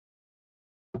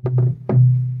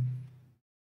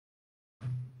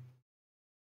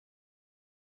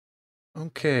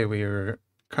Okay, we are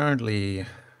currently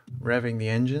revving the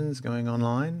engines going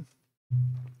online.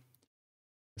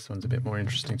 This one's a bit more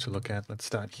interesting to look at. Let's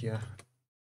start here.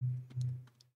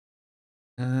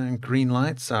 Green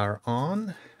lights are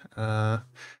on.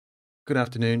 Good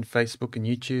afternoon, Facebook and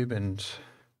YouTube and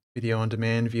video on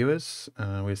demand viewers.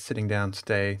 We're sitting down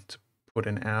today to put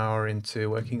an hour into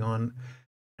working on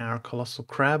our Colossal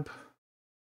Crab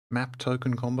map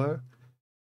token combo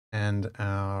and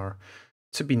our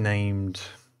to be named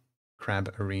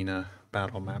Crab Arena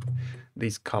battle map.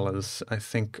 These colors, I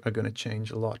think, are going to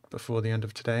change a lot before the end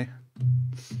of today.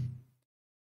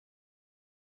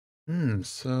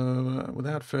 So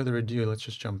without further ado, let's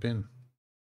just jump in.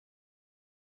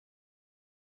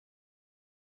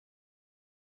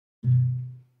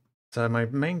 So my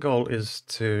main goal is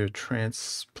to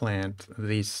transplant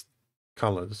these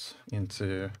colors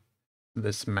into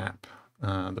this map.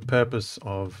 The purpose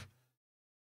of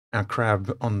our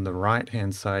crab on the right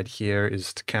hand side here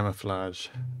is to camouflage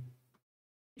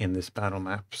in this battle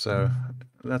map. So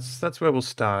that's where we'll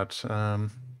start.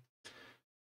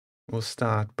 We'll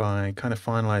start by kind of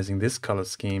finalizing this color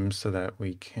scheme so that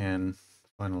we can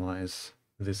finalize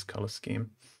this color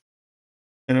scheme.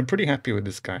 And I'm pretty happy with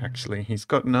this guy, actually. He's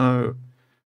got no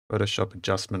Photoshop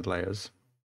adjustment layers,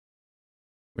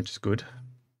 which is good.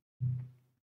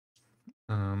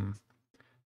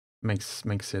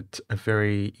 Makes it a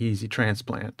very easy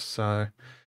transplant. So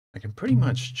I can pretty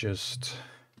much just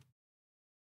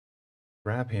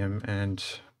grab him and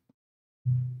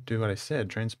do what I said,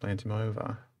 transplant him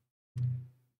over.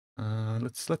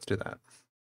 Let's do that.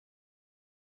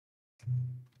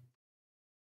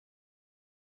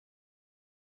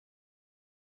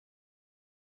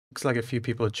 Looks like a few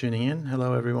people are tuning in.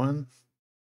 Hello, everyone.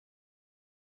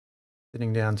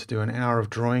 Sitting down to do an hour of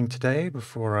drawing today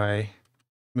before I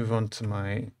move on to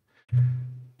my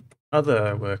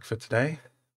other work for today.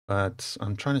 But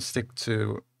I'm trying to stick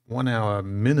to 1 hour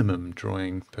minimum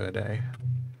drawing per day.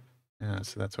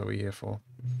 So that's what we're here for.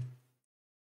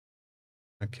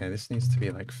 Okay, this needs to be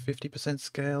like 50%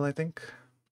 scale, I think.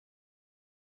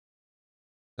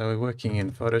 So we're working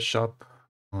in Photoshop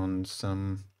on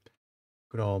some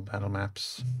good old battle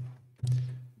maps.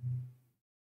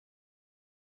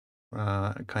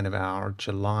 Kind of our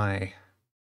July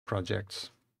projects.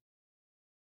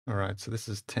 All right, so this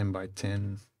is 10 by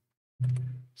 10.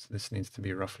 So this needs to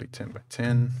be roughly 10 by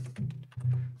 10.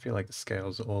 I feel like the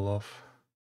scale's all off.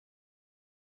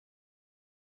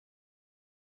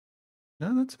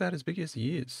 No, that's about as big as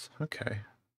he is. Okay.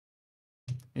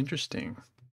 Interesting.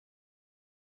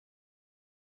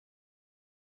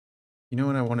 You know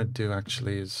what I want to do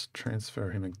actually is transfer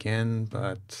him again,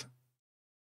 but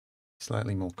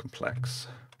slightly more complex.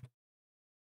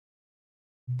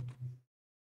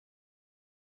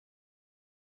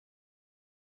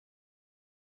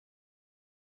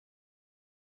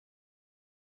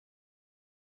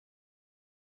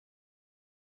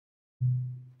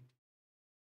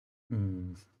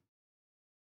 Hmm.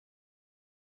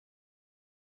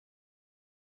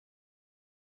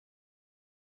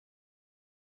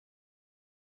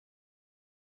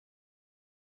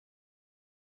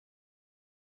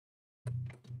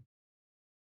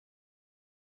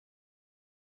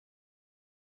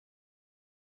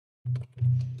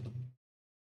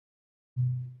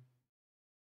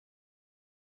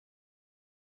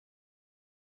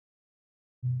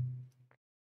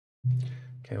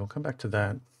 Okay, we'll come back to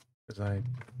that because I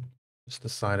just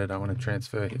decided I want to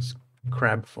transfer his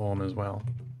crab form as well.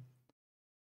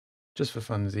 Just for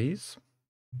funsies.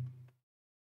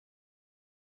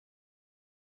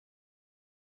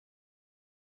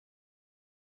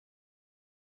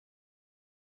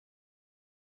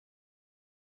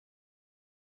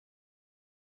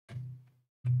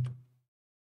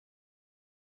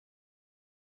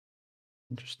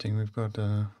 Interesting, we've got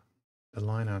the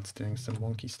line art's doing some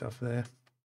wonky stuff there.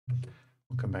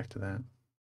 We'll come back to that.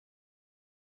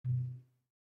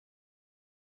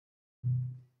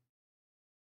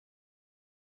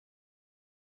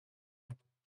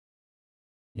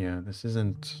 Yeah, this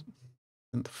isn't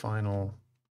the final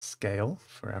scale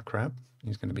for our crab.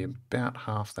 He's going to be about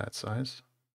half that size.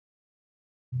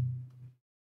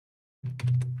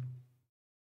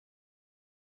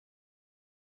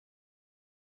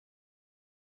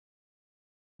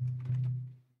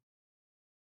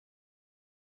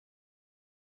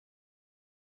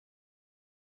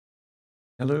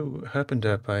 Hello,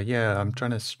 Herpenderper. Yeah, I'm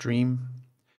trying to stream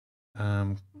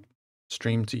to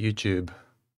YouTube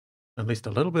at least a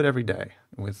little bit every day,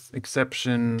 with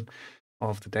exception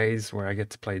of the days where I get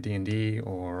to play D&D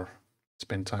or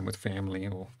spend time with family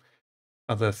or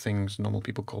other things normal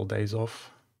people call days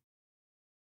off.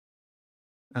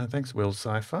 Thanks, Will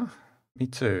Cipher. Me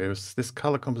too. This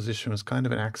color composition was kind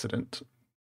of an accident,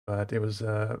 but it was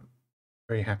a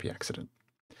very happy accident.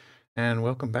 And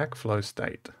welcome back, Flow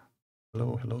State.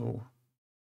 Hello, hello.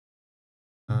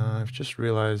 I've just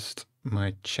realized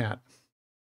my chat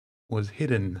was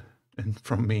hidden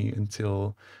from me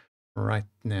until right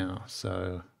now,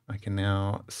 so I can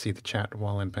now see the chat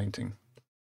while I'm painting.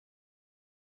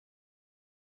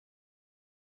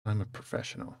 I'm a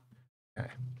professional. Okay.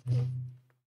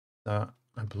 So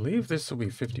I believe this will be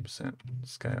 50%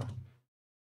 scale.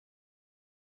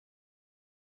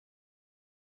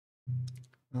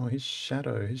 Oh, his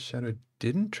shadow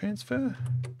didn't transfer?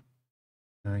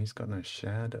 No, he's got no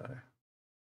shadow.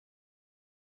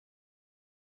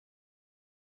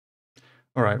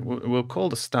 All right, we'll call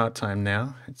the start time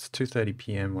now. It's 2:30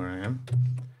 p.m. where I am.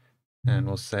 And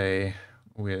we'll say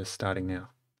we're starting now.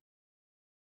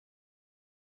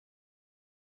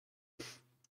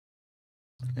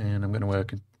 And I'm going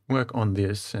to work on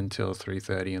this until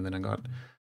 3:30, and then I got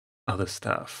other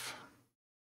stuff.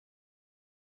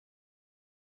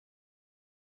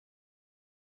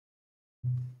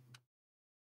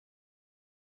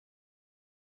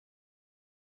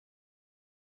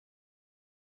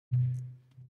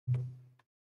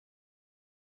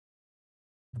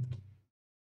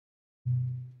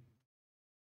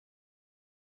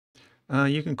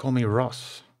 You can call me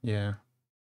Ross. Yeah,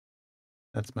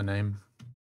 that's my name.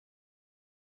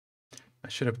 I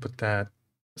should have put that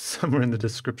somewhere in the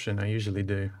description. I usually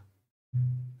do.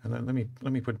 And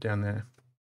let me put it down there.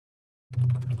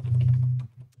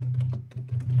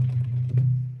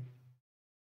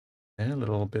 Yeah, a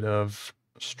little bit of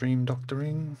stream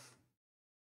doctoring.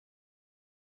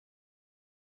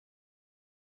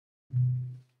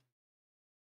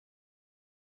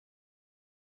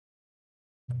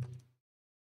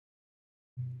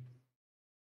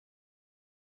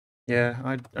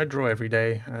 Yeah, I draw every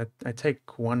day. I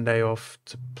take one day off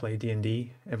to play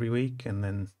D&D every week, and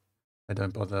then I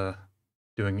don't bother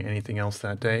doing anything else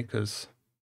that day because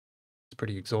it's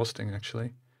pretty exhausting,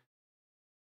 actually.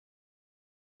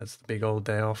 That's the big old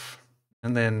day off.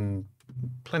 And then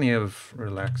plenty of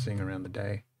relaxing around the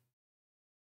day.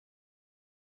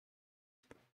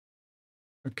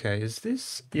 Okay, is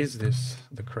this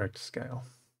the correct scale?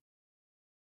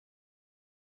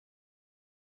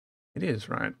 It is,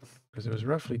 right? Because it was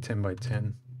roughly 10 by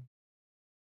 10.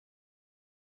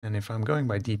 And if I'm going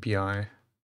by DPI,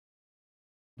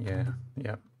 yeah.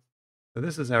 So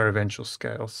this is our eventual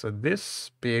scale. So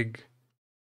this big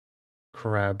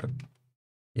crab,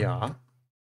 yeah,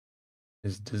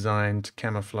 is designed to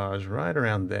camouflage right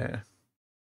around there.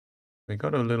 We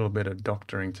got a little bit of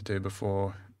doctoring to do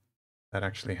before that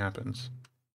actually happens.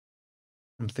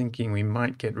 I'm thinking we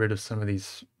might get rid of some of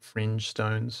these fringe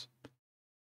stones.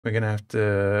 We're going to have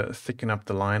to thicken up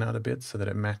the line out a bit so that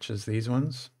it matches these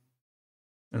ones.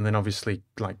 And then obviously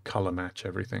like color match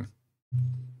everything.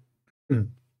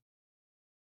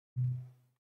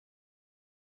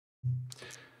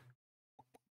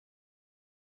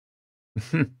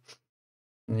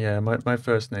 Yeah, my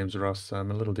first name's Ross, so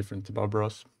I'm a little different to Bob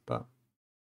Ross, but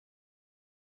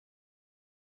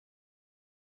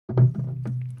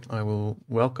I will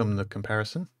welcome the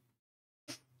comparison.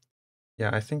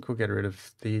 Yeah, I think we'll get rid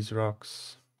of these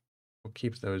rocks. We'll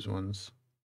keep those ones.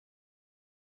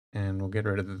 And we'll get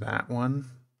rid of that one,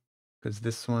 because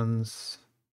this one's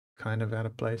kind of out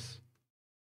of place.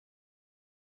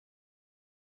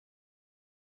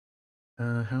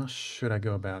 How should I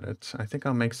go about it? I think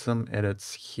I'll make some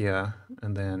edits here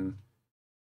and then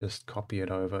just copy it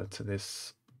over to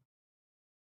this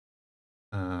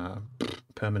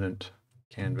permanent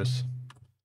canvas.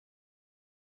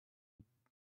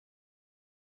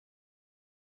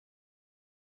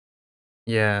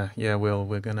 Yeah,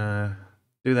 we're gonna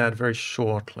do that very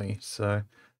shortly. So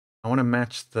I want to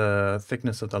match the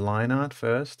thickness of the line art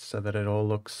first so that it all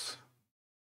looks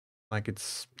like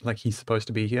it's like he's supposed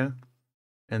to be here.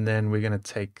 And then we're going to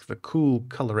take the cool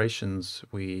colorations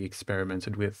we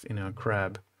experimented with in our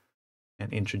crab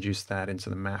and introduce that into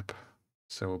the map.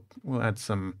 So we'll add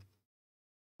some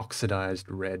oxidized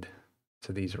red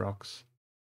to these rocks.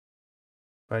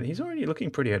 But he's already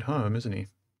looking pretty at home, isn't he?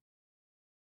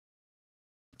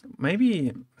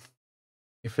 Maybe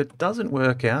if it doesn't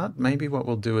work out, maybe what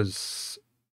we'll do is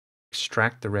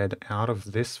extract the red out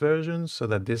of this version so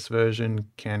that this version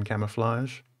can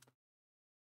camouflage.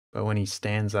 But when he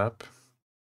stands up,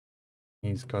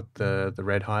 he's got the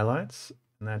red highlights,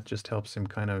 and that just helps him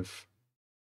kind of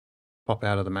pop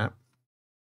out of the map.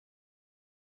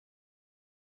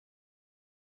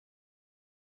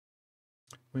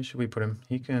 Where should we put him?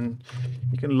 He can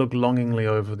look longingly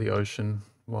over the ocean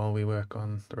while we work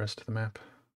on the rest of the map.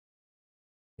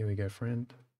 Here we go,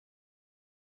 friend.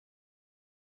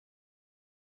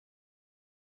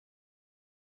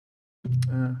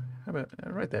 How about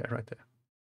right there, right there.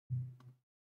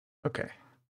 Okay.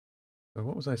 So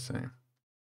what was I saying?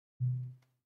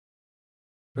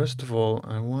 First of all,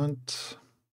 I want...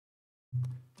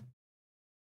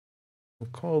 We'll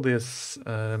call this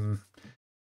final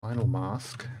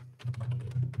mask.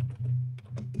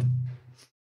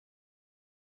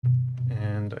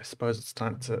 And I suppose it's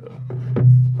time to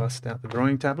bust out the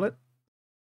drawing tablet.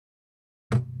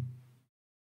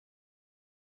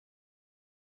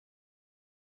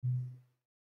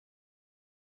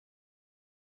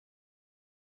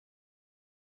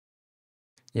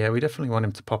 Yeah, we definitely want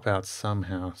him to pop out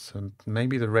somehow. So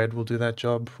maybe the red will do that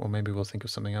job, or maybe we'll think of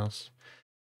something else.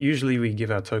 Usually we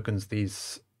give our tokens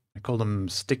these, I call them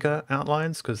sticker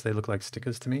outlines because they look like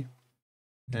stickers to me.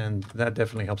 And that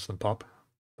definitely helps them pop.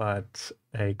 But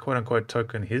a quote-unquote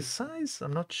token his size,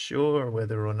 I'm not sure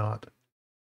whether or not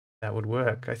that would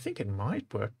work. I think it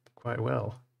might work quite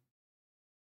well.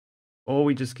 Or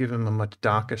we just give him a much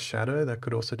darker shadow. That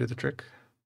could also do the trick.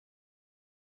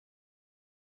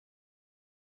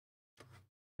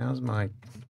 How's my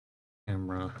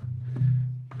camera?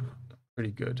 Pretty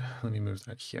good. Let me move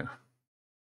that here.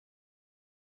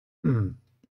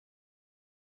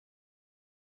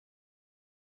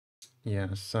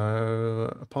 Yeah,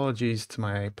 so apologies to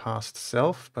my past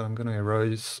self, but I'm going to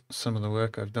erase some of the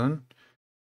work I've done.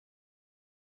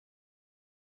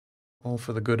 All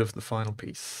for the good of the final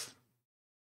piece.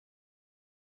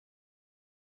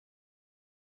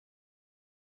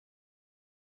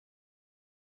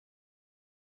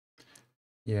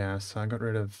 Yeah, so I got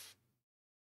rid of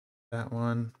that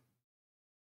one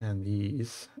and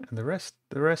these, and the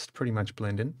rest pretty much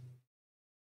blend in.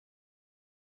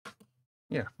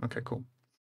 Yeah, okay, cool.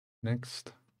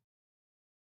 Next,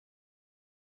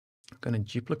 I'm going to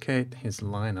duplicate his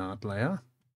line art layer.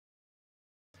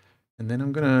 And then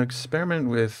I'm going to experiment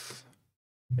with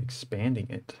expanding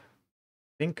it.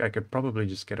 I think I could probably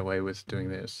just get away with doing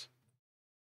this.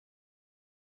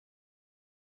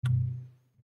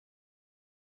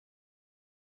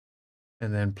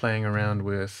 And then playing around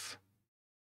with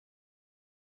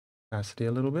opacity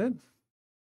a little bit.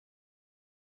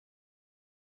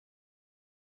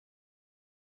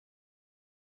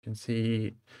 You can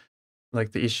see,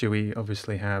 like, the issue we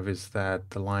obviously have is that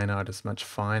the line art is much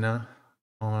finer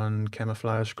on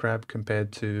Camouflage Crab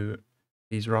compared to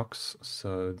these rocks.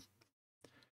 So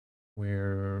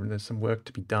there's some work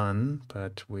to be done,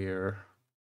 but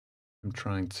I'm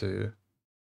trying to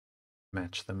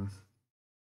match them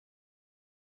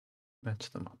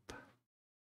up.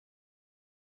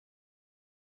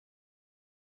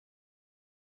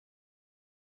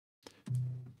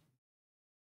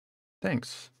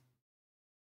 Thanks.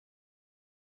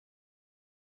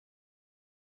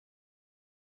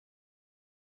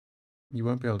 You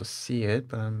won't be able to see it,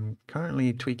 but I'm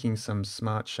currently tweaking some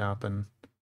Smart Sharpen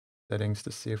settings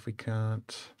to see if we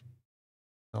can't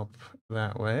help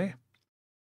that way.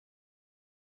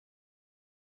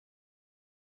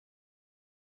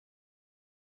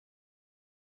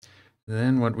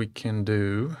 Then what we can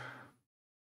do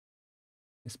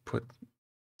is put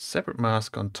separate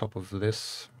mask on top of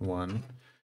this one.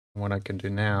 And what I can do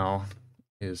now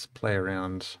is play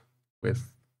around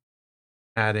with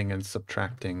adding and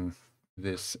subtracting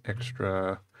this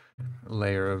extra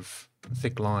layer of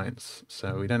thick lines.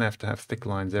 So we don't have to have thick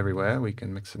lines everywhere. We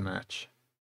can mix and match.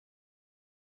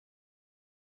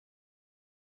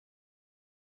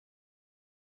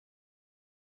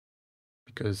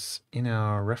 Because in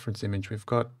our reference image, we've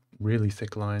got really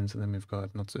thick lines and then we've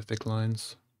got not so thick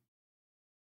lines.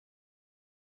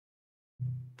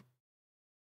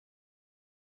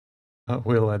 Oh,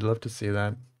 Will, I'd love to see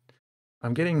that.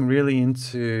 I'm getting really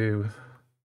into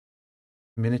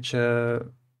miniature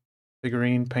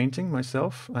figurine painting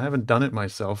myself. I haven't done it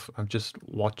myself. I'm just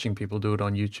watching people do it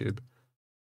on YouTube.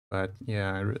 But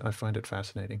yeah, I find it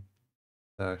fascinating.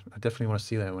 So I definitely want to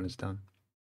see that when it's done.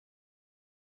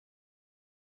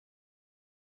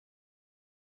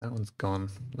 That one's gone.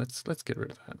 Let's get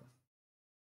rid of that.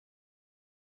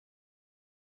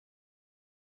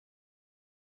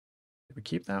 Did we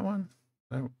keep that one?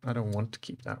 I don't want to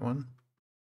keep that one.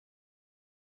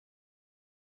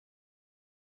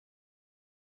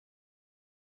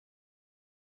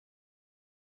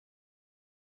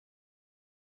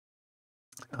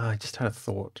 I just had a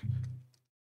thought.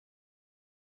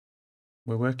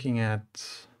 We're working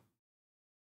at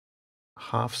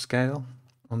half scale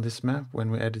on this map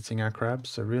when we're editing our crabs.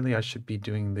 So really I should be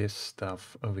doing this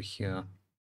stuff over here.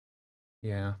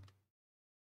 Yeah.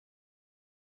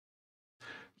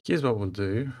 Here's what we'll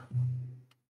do.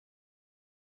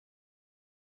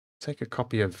 Take a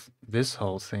copy of this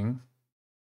whole thing.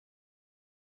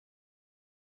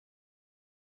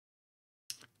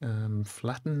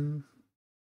 Flatten.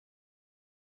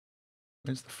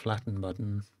 Where's the flatten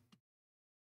button?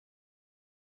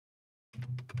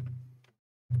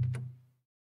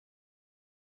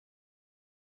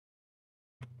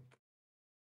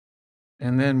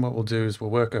 And then what we'll do is we'll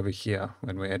work over here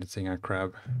when we're editing our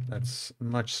crab. That's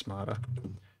much smarter.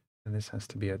 And this has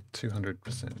to be at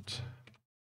 200%.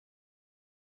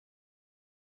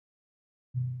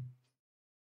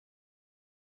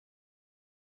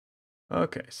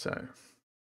 Okay, so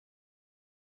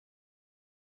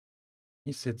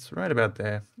he sits right about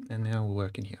there, and now we'll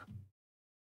work in here.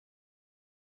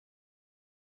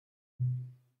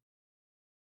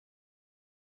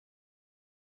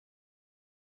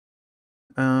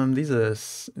 These are,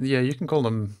 yeah, you can call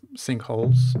them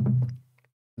sinkholes.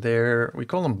 We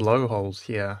call them blowholes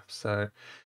here. So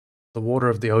the water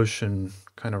of the ocean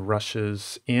kind of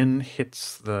rushes in,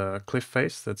 hits the cliff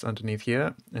face that's underneath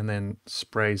here, and then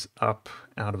sprays up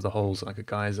out of the holes like a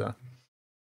geyser.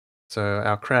 So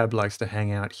our crab likes to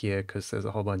hang out here because there's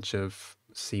a whole bunch of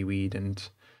seaweed and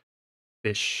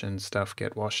fish and stuff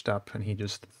get washed up, and he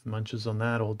just munches on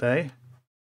that all day.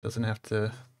 Doesn't have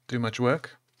to do much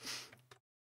work.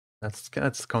 That's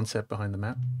the concept behind the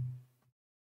map.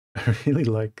 I really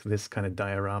like this kind of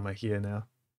diorama here now.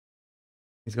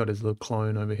 He's got his little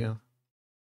clone over here.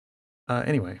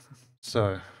 Anyway,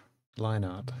 so line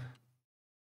art.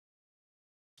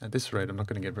 At this rate, I'm not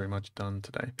going to get very much done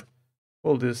today.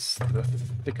 Call this the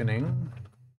thickening.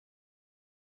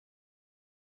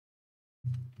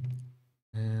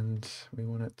 And we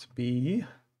want it to be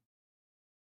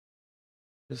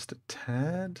just a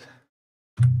tad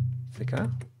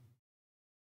thicker.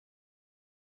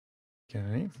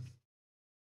 Okay.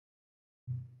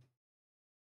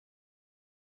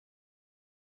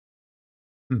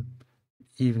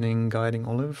 Evening guiding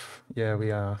olive. Yeah,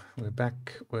 we are. We're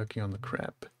back working on the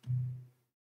crab.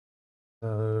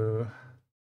 So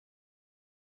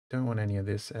don't want any of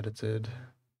this edited.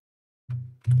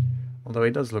 Although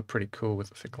he does look pretty cool with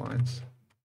the thick lines.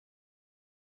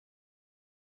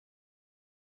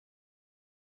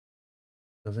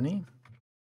 Doesn't he?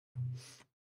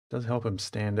 Does help him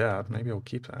stand out. Maybe I'll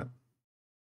keep that.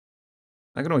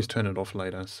 I can always turn it off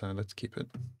later, so let's keep it.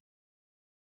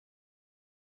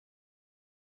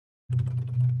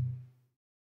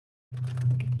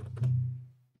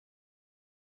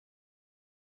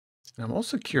 I'm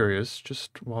also curious,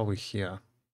 just while we're here,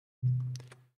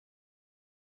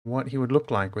 what he would look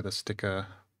like with a sticker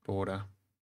border.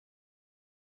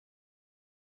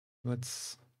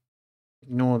 Let's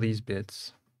ignore these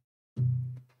bits.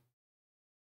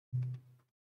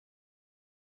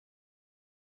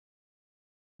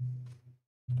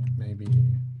 Maybe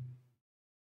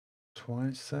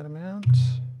twice that amount.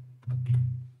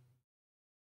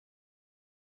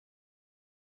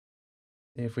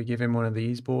 If we give him one of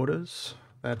these borders,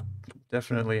 that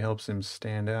definitely helps him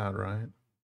stand out, right?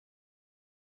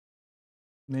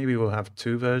 Maybe we'll have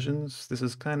two versions. This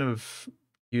is kind of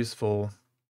useful,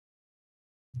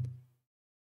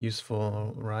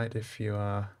 right? If you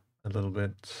are a little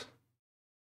bit,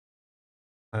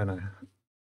 I don't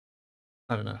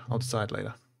know. I'll decide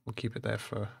later. We'll keep it there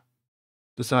for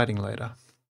deciding later.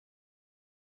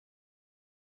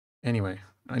 Anyway,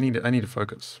 I need to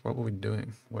focus. What were we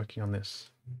doing? Working on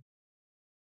this.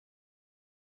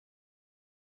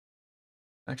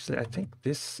 Actually, I think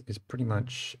this is pretty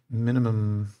much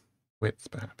minimum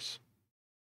width, perhaps.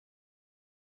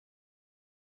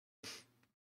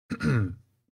 All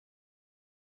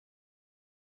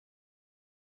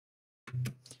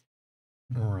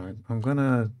right, I'm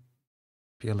gonna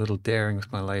be a little daring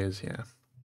with my layers here.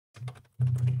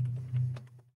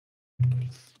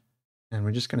 And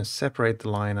we're just going to separate the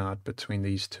line art between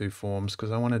these two forms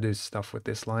because I want to do stuff with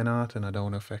this line art and I don't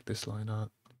want to affect this line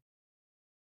art.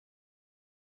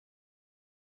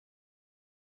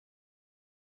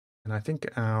 And I think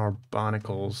our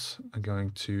barnacles are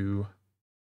going to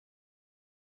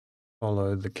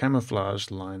follow the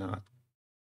camouflage line art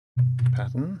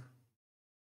pattern.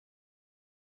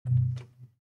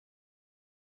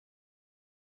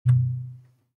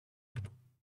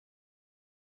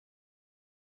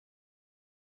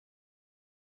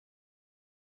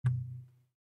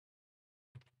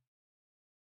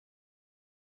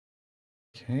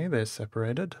 Okay, they're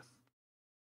separated.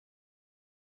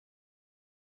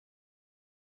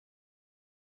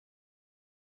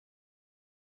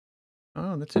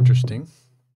 Oh, that's interesting.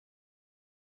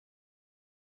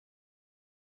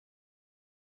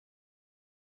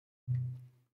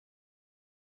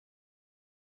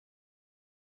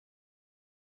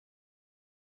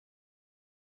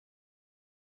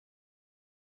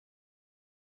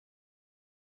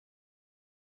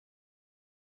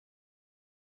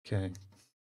 Okay,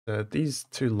 so these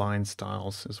two line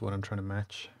styles is what I'm trying to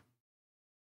match.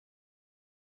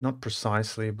 Not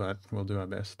precisely, but we'll do our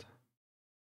best.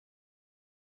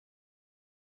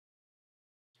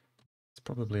 It's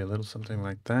probably a little something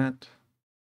like that.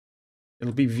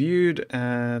 It'll be viewed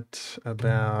at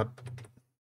about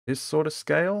this sort of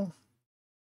scale.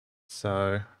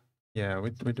 So yeah,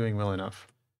 we're doing well enough.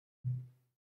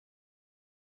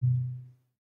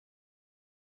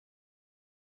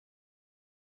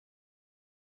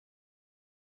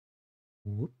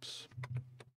 Whoops.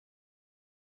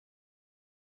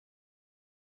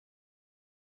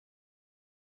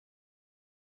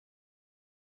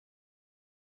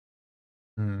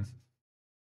 Hmm.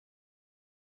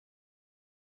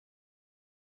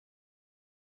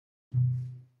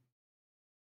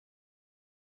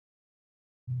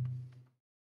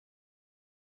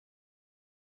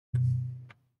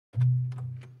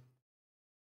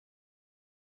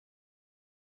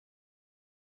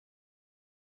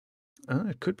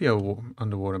 It could be a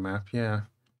underwater map, yeah.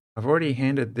 I've already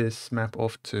handed this map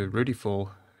off to Rudyful,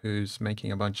 who's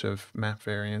making a bunch of map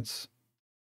variants.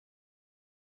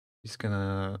 He's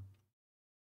gonna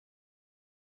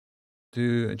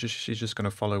she's just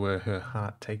gonna follow where her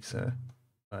heart takes her.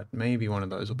 But maybe one of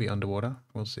those will be underwater.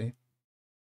 We'll see.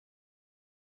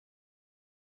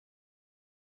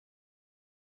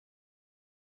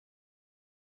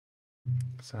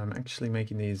 So I'm actually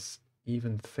making these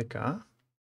even thicker.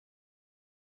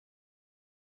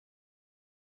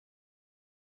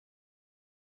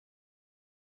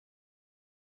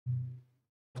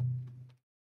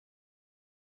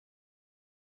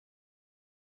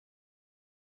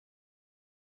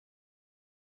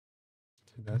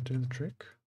 Did that do the trick?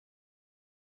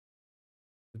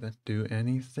 Did that do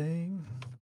anything?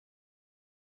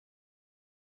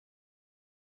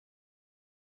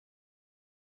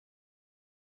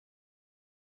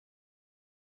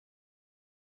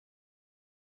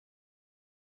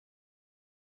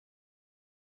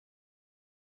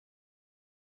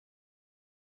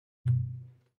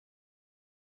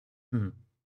 Hmm.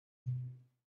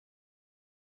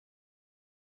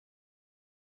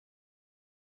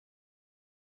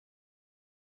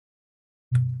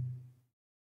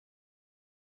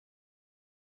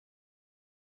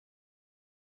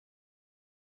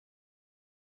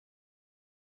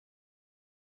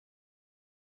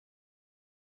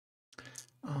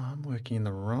 Oh, I'm working in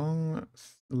the wrong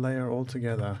layer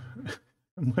altogether.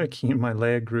 I'm working in my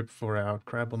layer group for our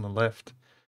crab on the left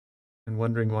and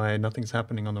wondering why nothing's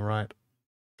happening on the right.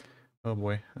 Oh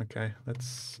boy, okay,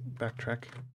 let's backtrack.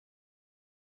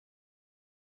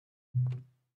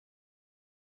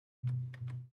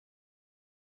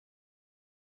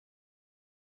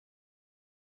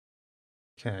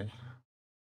 Okay.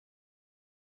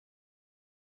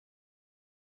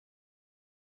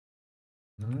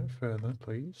 No further,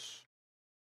 please.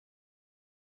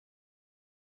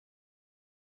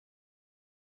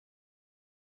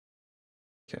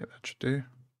 Okay, that should do.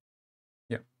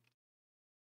 Yep.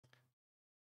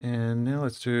 And now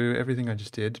let's do everything I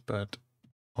just did, but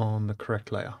on the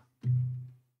correct layer.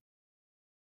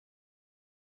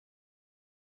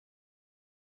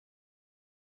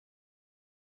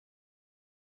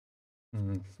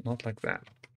 Not like that.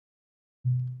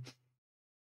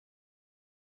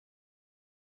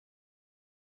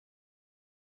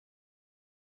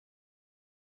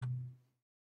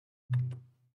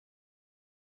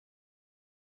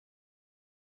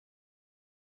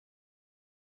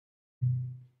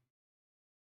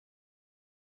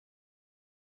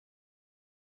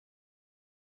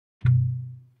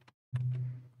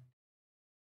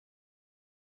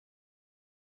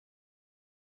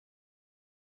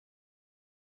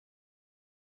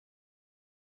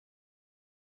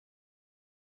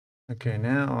 Okay,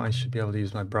 now I should be able to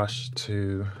use my brush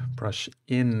to brush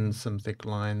in some thick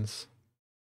lines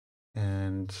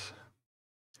and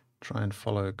try and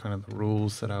follow kind of the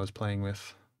rules that I was playing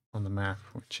with on the map,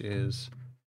 which is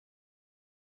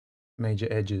major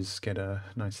edges get a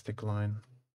nice thick line.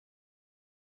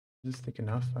 Is this thick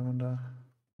enough, I wonder?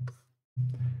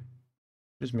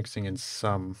 Just mixing in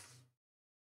some.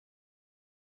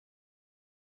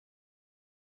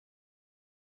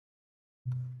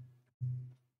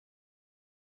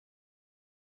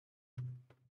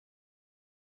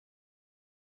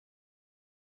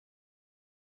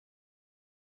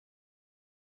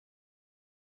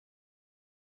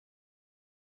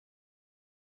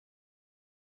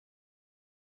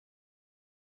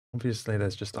 Obviously,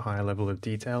 there's just a higher level of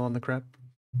detail on the crab.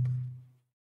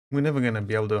 We're never going to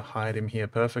be able to hide him here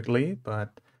perfectly,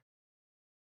 but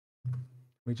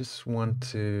we just want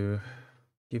to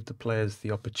give the players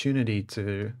the opportunity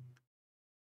to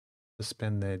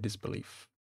suspend their disbelief.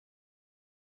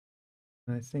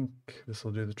 And I think this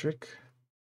will do the trick.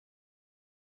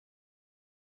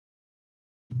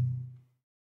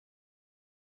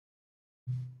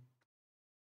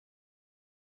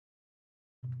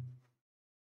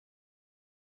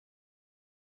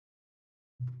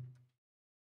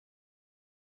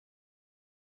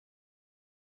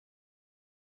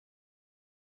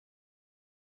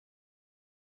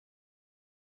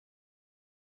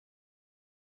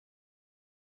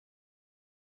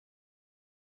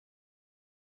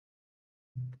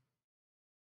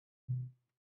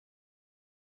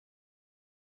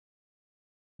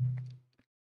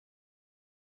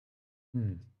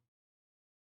 Hmm.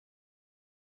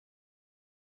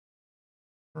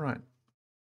 Right.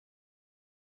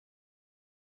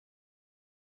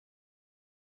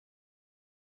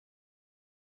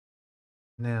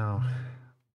 Now,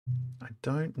 I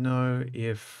don't know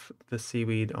if the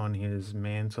seaweed on his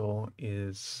mantle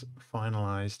is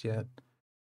finalized yet,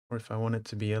 or if I want it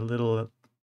to be a little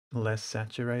less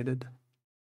saturated.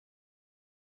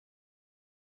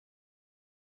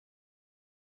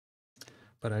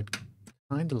 But I'd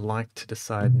kind of like to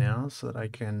decide now so that I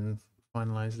can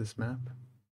finalize this map.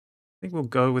 I think we'll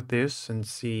go with this and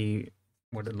see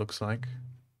what it looks like.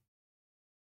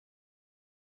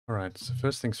 All right, so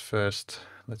first things first,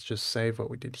 let's just save what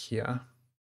we did here.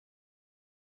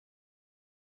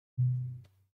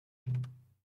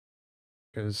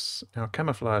 Because our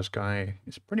camouflage guy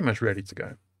is pretty much ready to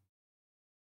go.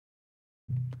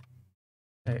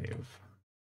 Save.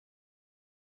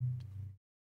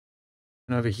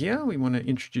 And over here, we want to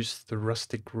introduce the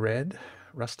rusty red,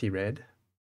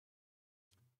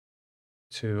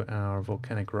 to our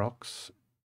volcanic rocks.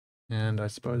 And I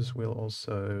suppose we'll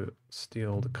also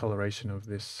steal the coloration of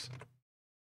this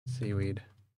seaweed.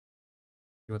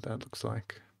 See what that looks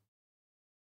like.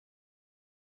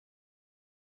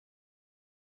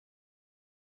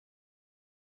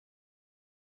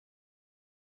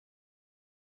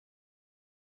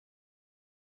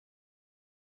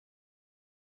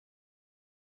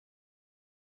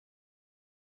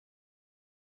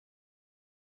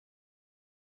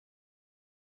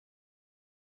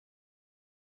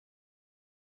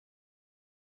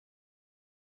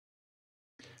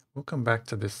 We'll come back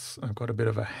to this. I've got a bit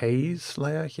of a haze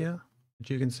layer here, as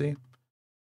you can see.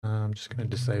 I'm just going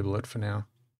to disable it for now.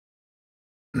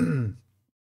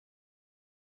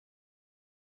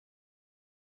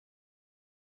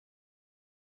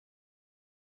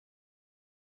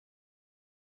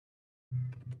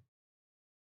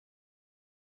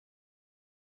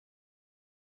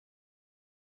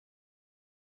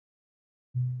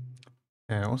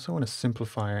 I also want to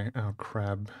simplify our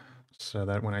crab so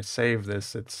that when I save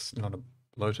this, it's not a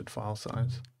bloated file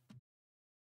size.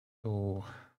 So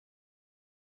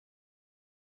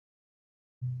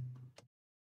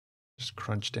just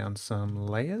crunch down some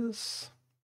layers.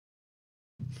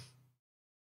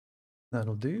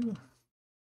 That'll do.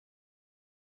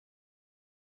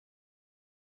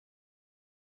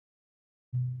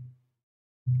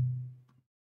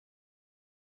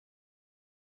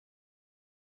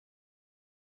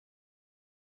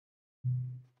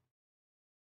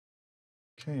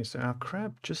 Okay, so our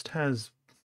crab just has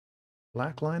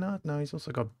black line art. No, he's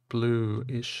also got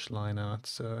blue-ish line art,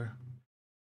 so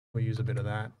we'll use a bit of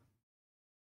that.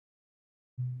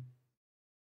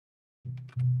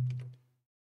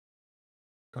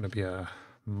 Got to be a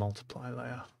multiply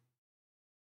layer.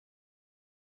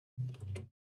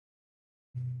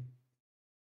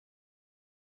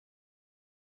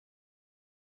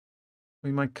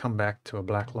 We might come back to a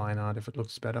black line art if it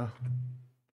looks better.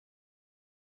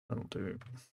 That'll do.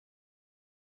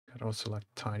 I'd also like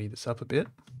to tidy this up a bit.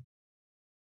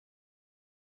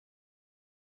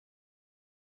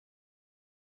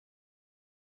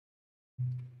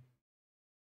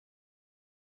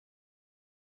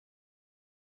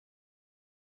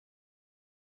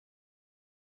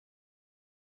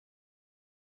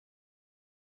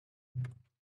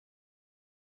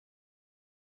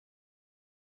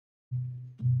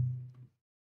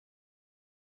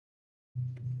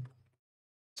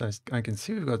 So I can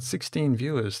see we've got 16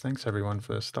 viewers. Thanks everyone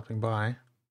for stopping by.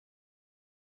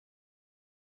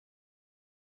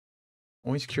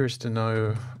 Always curious to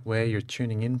know where you're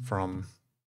tuning in from,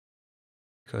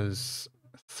 because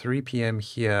 3 p.m.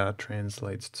 here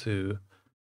translates to,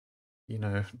 you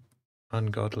know,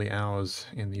 ungodly hours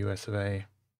in the US of A.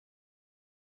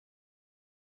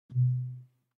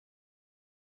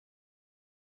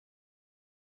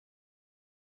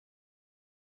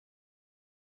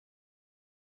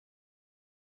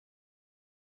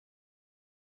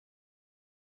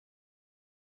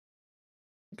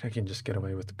 think I can just get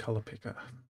away with the color picker.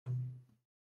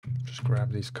 Just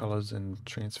grab these colors and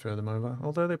transfer them over,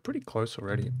 although they're pretty close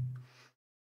already.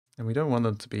 And we don't want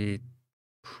them to be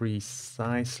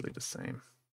precisely the same.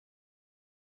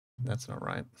 That's not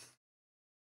right.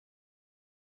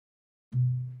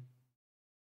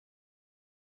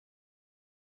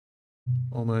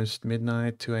 Almost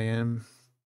midnight, 2 a.m.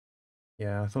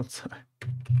 Yeah, I thought so.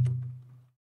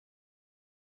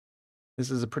 This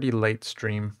is a pretty late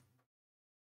stream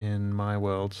in my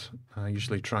world. I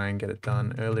usually try and get it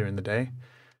done earlier in the day,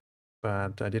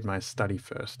 but I did my study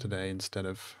first today instead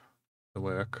of the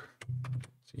work.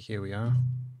 So here we are.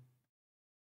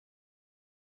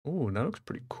 Oh, that looks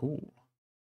pretty cool.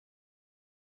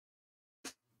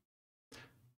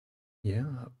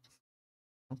 Yeah,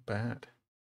 not bad.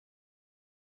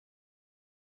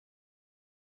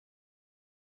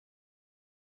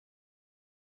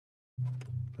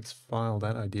 Let's file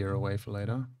that idea away for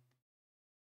later.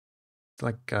 It's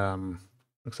like,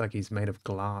 looks like he's made of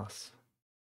glass.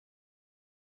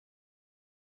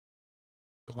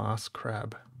 Glass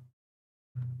crab.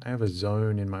 I have a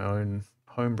zone in my own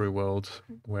homebrew world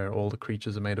where all the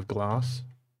creatures are made of glass.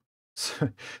 So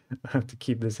I have to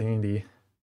keep this handy.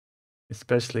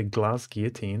 Especially glass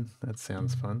guillotine. That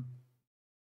sounds fun.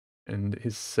 And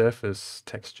his surface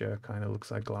texture kind of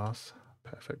looks like glass.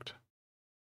 Perfect.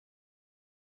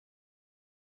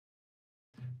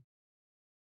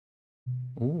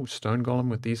 Ooh, stone golem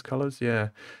with these colors? Yeah.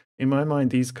 In my mind,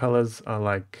 these colors are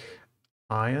like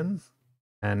iron,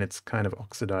 and it's kind of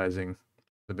oxidizing,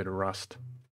 a bit of rust.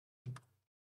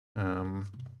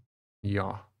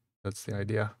 Yeah, that's the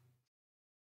idea.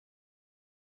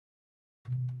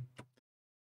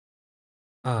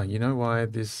 Ah, you know why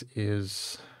this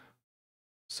is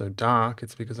so dark?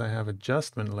 It's because I have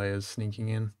adjustment layers sneaking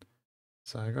in.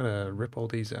 So I gotta rip all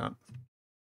these out.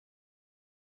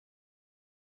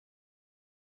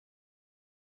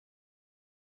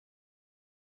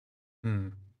 Hmm.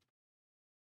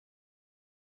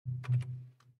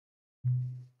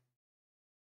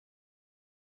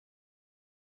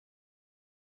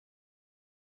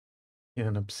 Yeah,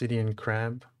 an obsidian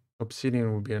crab.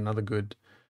 Obsidian would be another good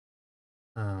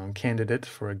candidate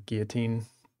for a guillotine.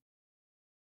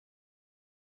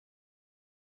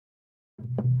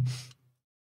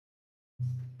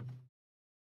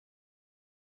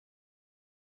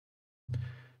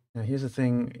 Now here's the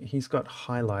thing, he's got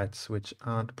highlights which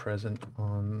aren't present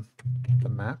on the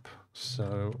map,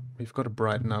 so we've got to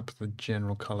brighten up the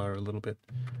general color a little bit.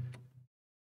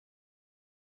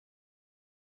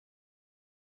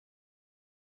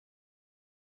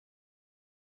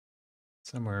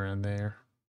 Somewhere around there.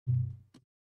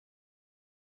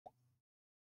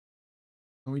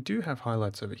 And we do have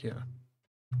highlights over here.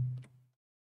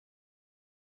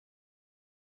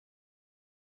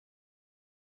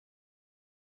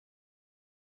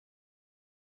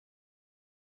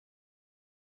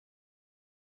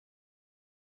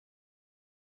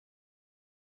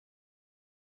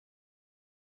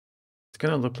 It's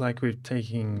going to look like we're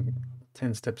taking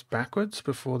 10 steps backwards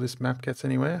before this map gets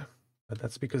anywhere, but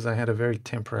that's because I had a very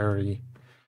temporary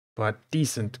but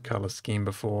decent color scheme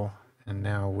before, and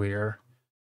now we're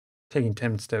taking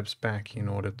 10 steps back in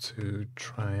order to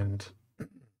try and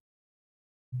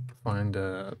find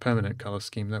a permanent color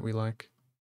scheme that we like.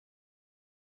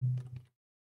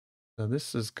 So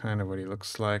this is kind of what he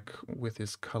looks like with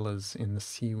his colors in the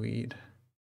seaweed.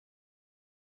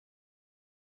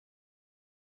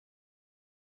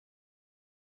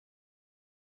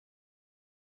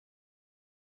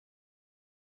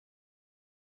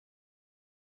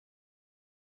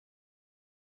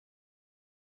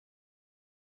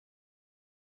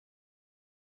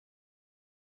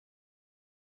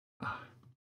 Ah,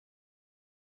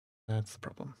 that's the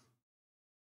problem.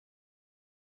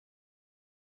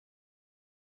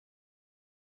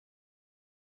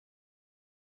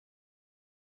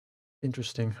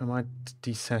 Interesting. I might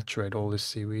desaturate all this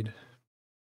seaweed.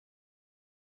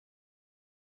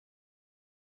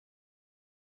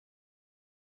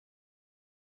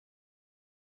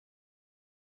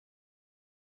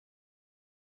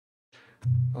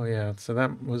 Oh yeah, so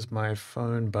that was my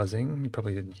phone buzzing. You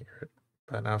probably didn't hear it,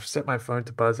 but I've set my phone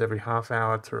to buzz every half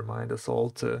hour to remind us all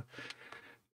to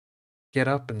get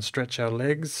up and stretch our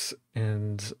legs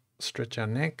and stretch our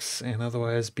necks and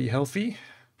otherwise be healthy.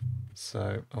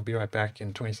 So I'll be right back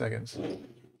in 20 seconds.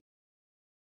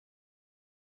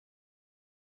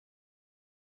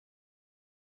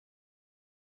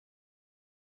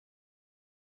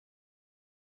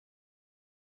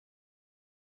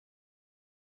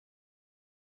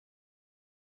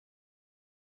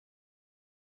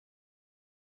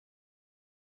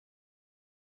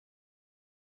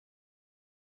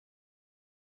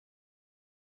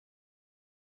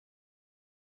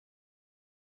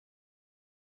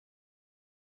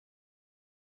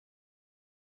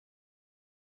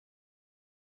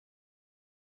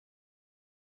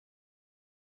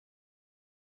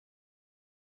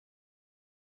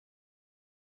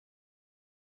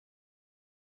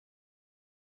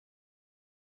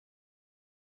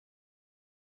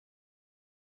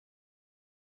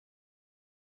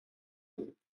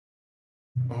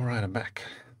 All right, I'm back.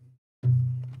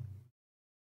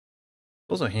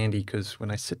 Also handy because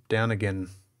when I sit down again,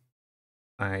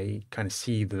 I kind of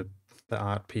see the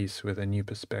art piece with a new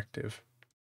perspective.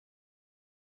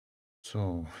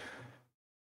 So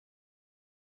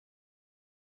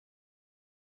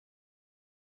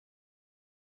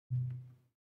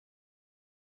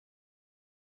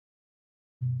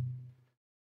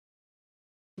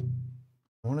I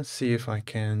want to see if I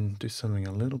can do something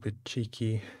a little bit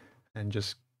cheeky and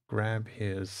just grab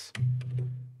his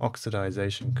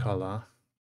oxidization color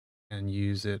and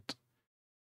use it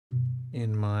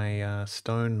in my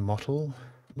stone mottle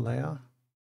layer.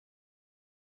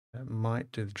 That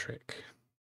might do the trick.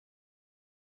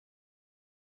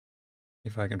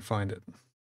 If I can find it.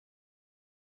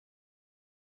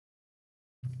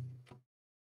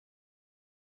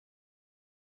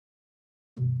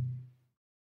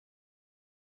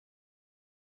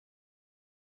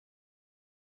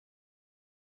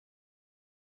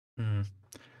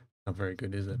 Not very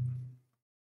good, is it?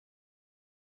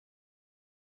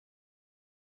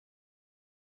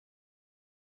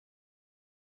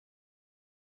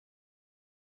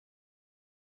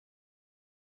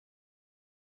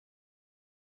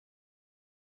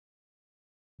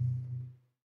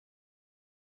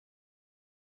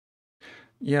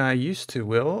 Yeah, I used to,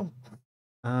 Will.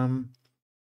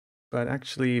 But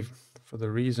actually, for the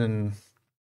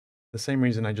same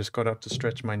reason I just got up to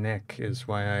stretch my neck is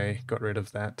why I got rid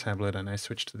of that tablet and I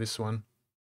switched to this one.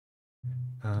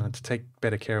 To take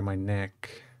better care of my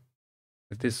neck.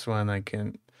 With this one, I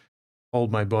can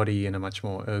hold my body in a much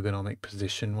more ergonomic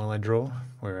position while I draw.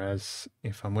 Whereas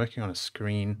if I'm working on a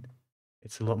screen,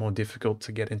 it's a lot more difficult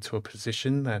to get into a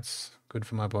position that's good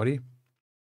for my body.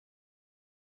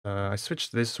 I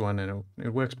switched to this one and it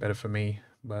works better for me,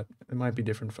 but it might be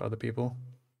different for other people.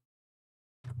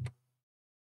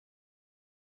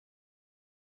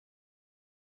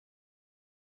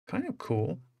 Kind of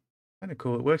cool. Kind of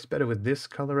cool. It works better with this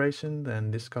coloration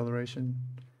than this coloration.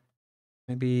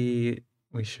 Maybe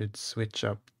we should switch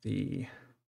up the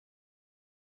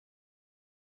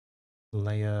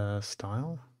layer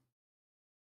style.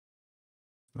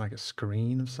 Like a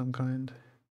screen of some kind.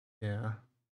 Yeah.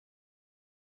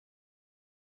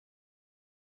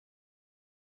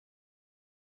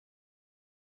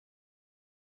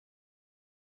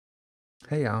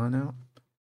 Hey Arno.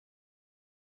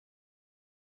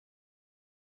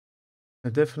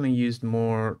 I've definitely used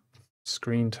more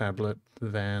screen tablet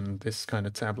than this kind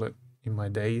of tablet in my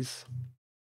days.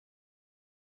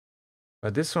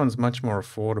 But this one's much more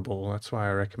affordable. That's why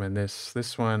I recommend this.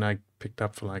 This one I picked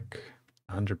up for like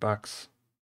 $100.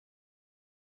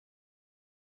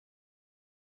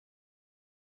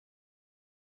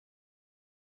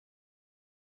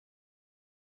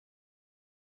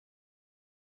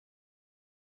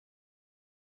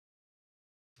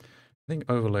 I think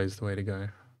overlay is the way to go.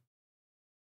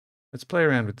 Let's play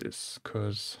around with this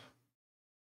because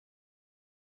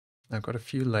I've got a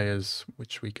few layers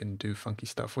which we can do funky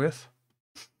stuff with.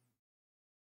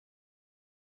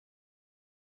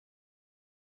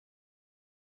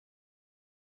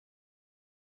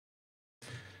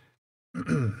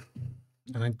 And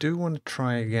I do want to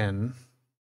try again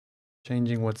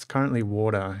changing what's currently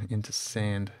water into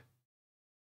sand.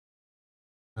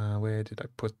 Where did I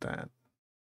put that?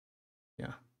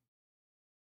 Yeah.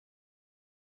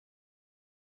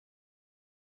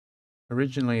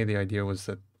 Originally, the idea was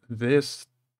that this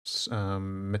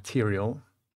material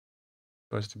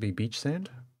supposed to be beach sand.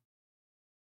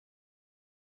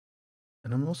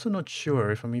 And I'm also not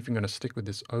sure if I'm even going to stick with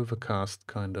this overcast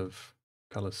kind of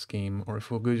color scheme or if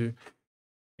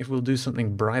we'll do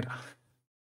something brighter,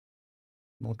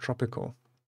 more tropical.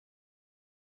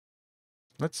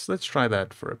 Let's try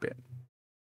that for a bit.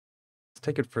 Let's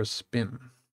take it for a spin.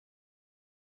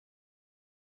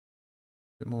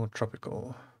 A bit more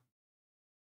tropical.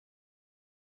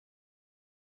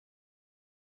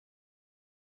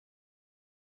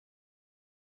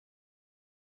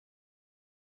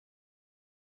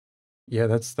 Yeah,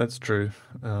 that's true.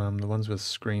 The ones with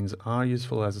screens are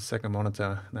useful as a second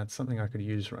monitor. That's something I could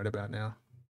use right about now.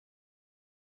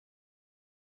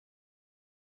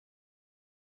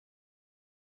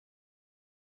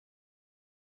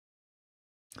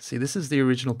 See, this is the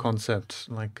original concept,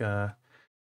 like a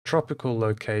tropical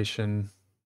location,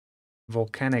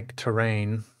 volcanic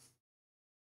terrain,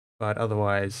 but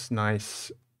otherwise nice,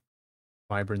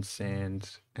 vibrant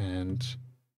sand and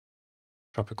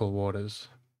tropical waters.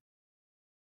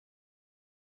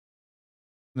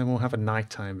 And then we'll have a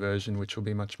nighttime version, which will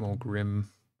be much more grim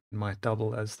and might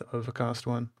double as the overcast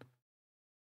one.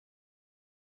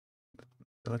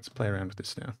 So let's play around with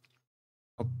this now.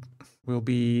 I'll, we'll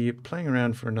be playing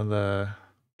around for another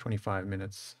 25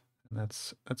 minutes, and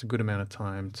that's a good amount of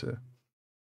time to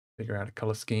figure out a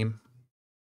color scheme.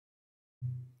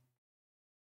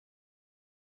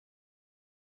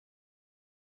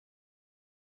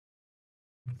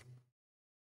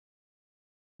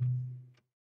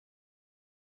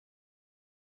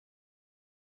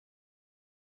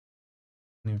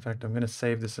 In fact, I'm going to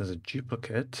save this as a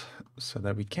duplicate so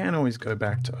that we can always go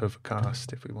back to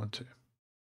overcast if we want to.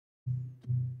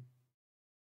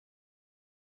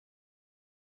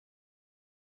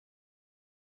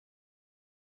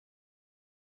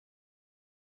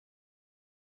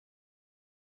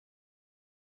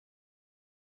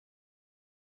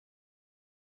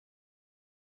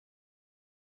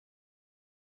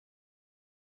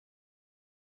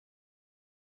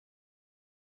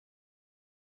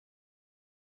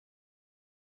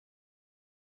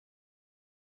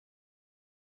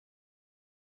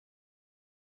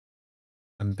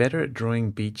 I'm better at drawing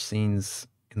beach scenes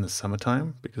in the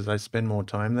summertime because I spend more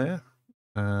time there.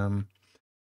 I'm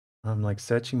like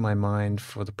searching my mind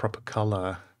for the proper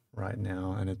color right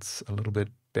now, and it's a little bit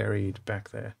buried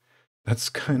back there. That's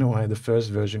kind of why the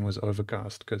first version was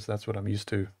overcast, because that's what I'm used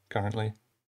to currently.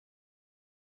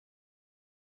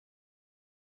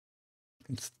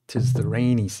 Tis the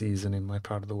rainy season in my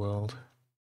part of the world.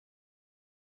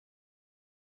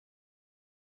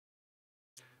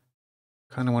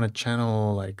 Kind of want to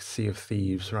channel like Sea of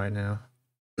Thieves right now.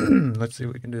 Let's see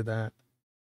if we can do that.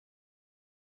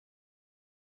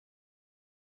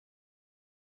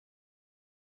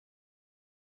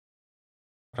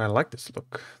 I like this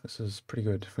look. This is pretty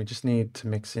good. We just need to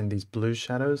mix in these blue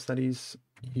shadows that he's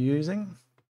using.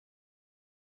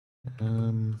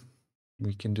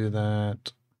 We can do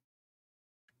that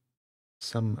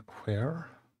somewhere.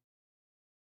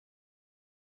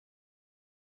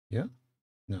 Yeah?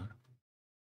 No.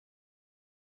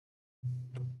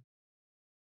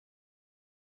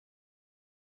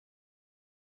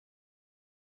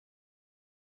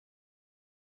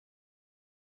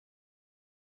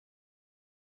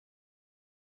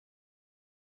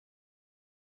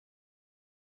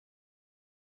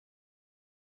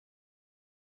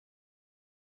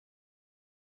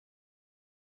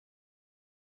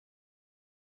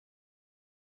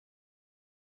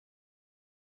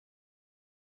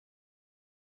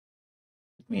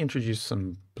 Let me introduce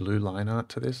some blue line art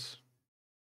to this.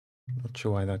 Not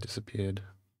sure why that disappeared.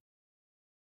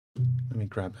 Let me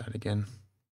grab that again.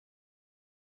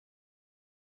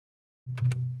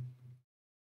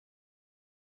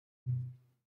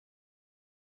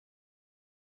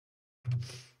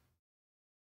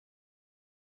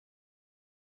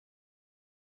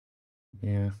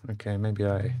 Yeah, okay, maybe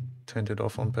I turned it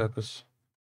off on purpose.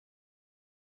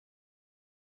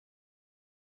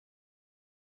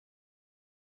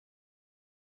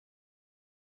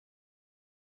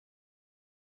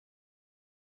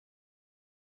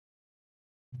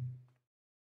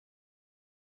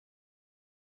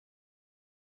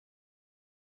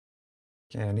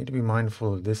 Okay, I need to be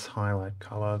mindful of this highlight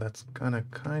color. That's gonna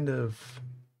kind of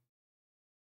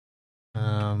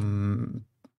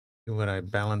what I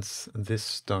balance this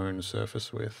stone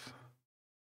surface with.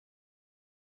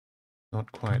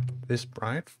 Not quite this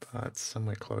bright, but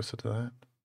somewhere closer to that.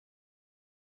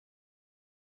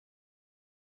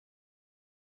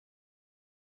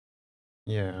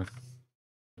 Yeah,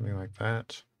 something like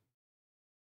that.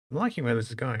 I'm liking where this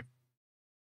is going.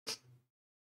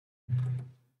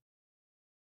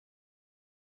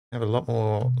 I have a lot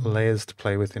more layers to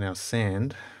play with in our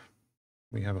sand.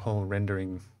 We have a whole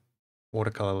rendering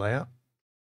watercolor layer.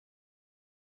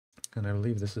 And I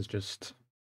believe this is just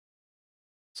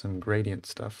some gradient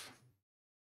stuff.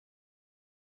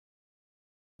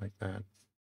 Like that.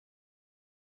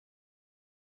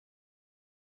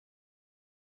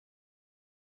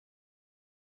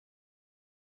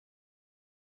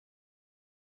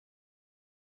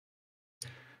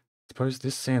 Suppose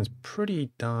this sand's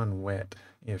pretty darn wet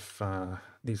if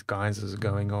these geysers are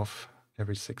going off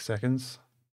every 6 seconds.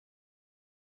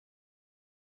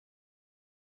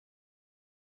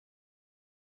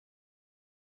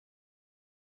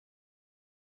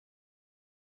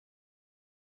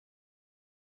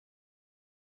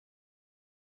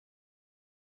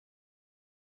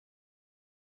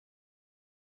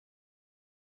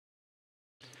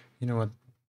 You know what?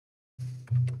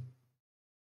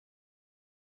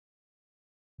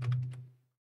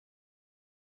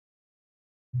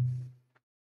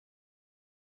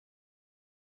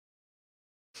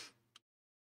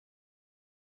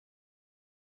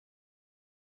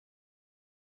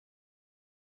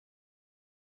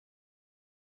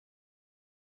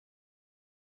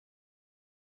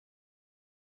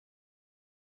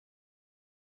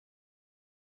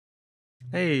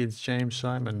 Hey, it's James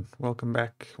Simon. Welcome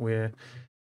back. We're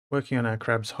working on our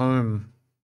crab's home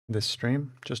this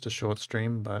stream. Just a short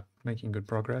stream, but making good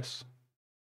progress.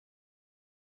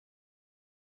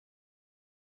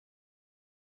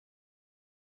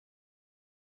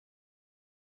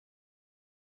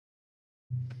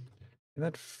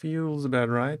 That feels about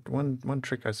right. One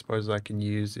trick I suppose I can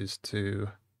use is to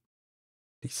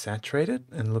desaturate it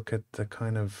and look at the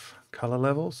kind of color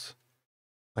levels.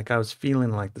 Like I was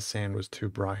feeling like the sand was too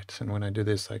bright, and when I do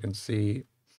this, I can see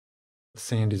the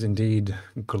sand is indeed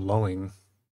glowing.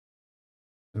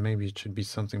 And maybe it should be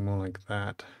something more like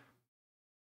that.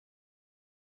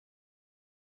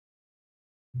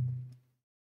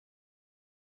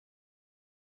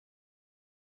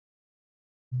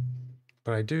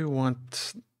 But I do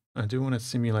want to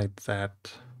simulate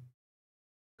that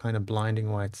kind of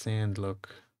blinding white sand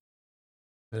look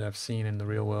that I've seen in the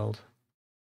real world.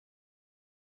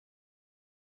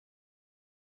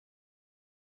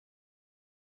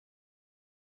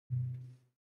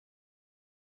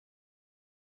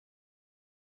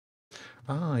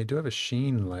 Ah, I do have a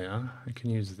sheen layer. I can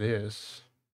use this.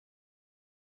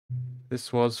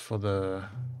 This was for the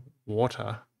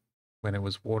water when it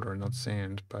was water and not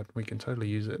sand, but we can totally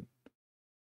use it.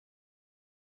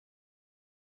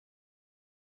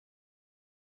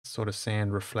 Sort of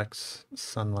sand reflects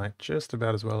sunlight just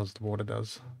about as well as the water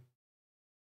does.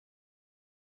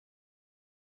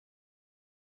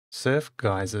 Surf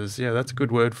geysers, yeah, that's a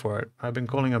good word for it. I've been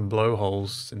calling them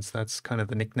blowholes since that's kind of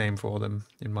the nickname for them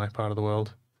in my part of the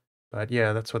world. But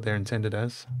yeah, that's what they're intended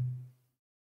as.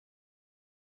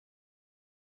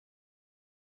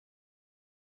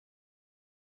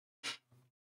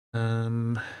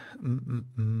 Um, mm, mm,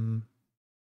 mm.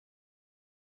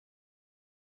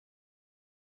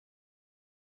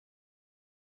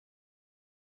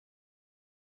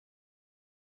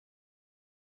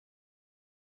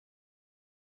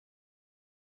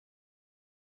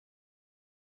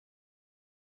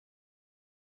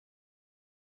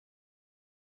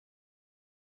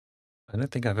 I don't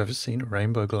think I've ever seen a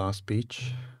rainbow glass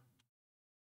beach.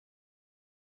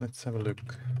 Let's have a look.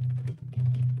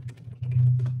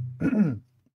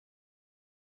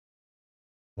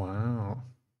 Wow.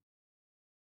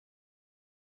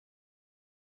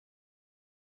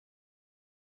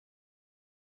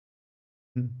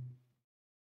 Mm.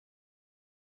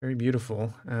 Very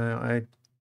beautiful. I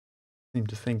seem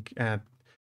to think at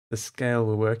the scale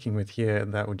we're working with here,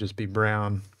 that would just be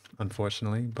brown,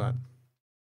 unfortunately, but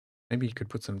maybe you could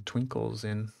put some twinkles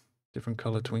in, different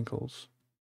color twinkles.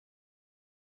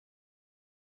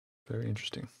 Very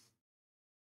interesting.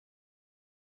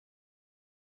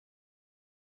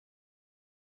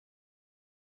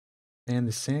 And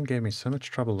the sand gave me so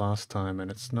much trouble last time, and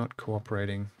it's not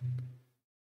cooperating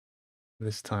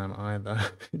this time either.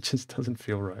 It just doesn't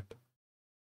feel right.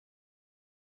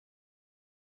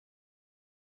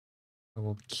 I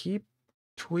will keep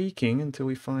tweaking until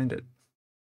we find it.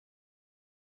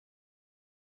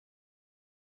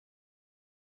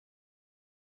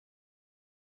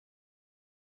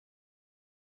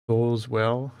 All's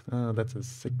well. Oh, that's a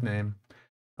sick name.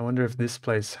 I wonder if this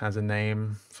place has a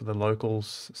name for the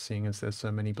locals, seeing as there's so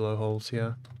many blowholes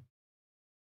here.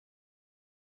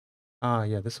 Ah,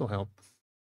 yeah, this will help.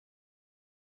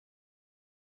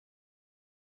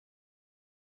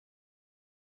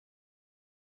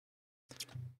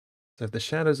 So if the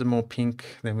shadows are more pink,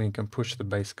 then we can push the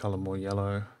base color more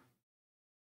yellow.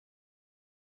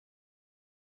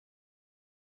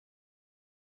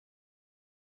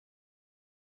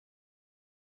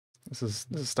 This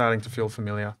is starting to feel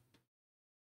familiar.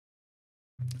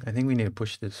 I think we need to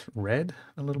push this red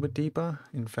a little bit deeper.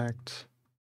 In fact,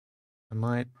 I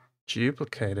might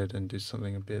duplicate it and do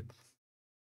something a bit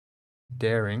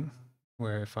daring,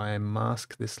 where if I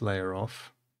mask this layer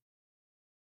off,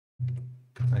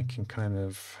 I can kind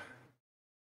of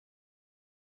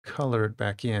color it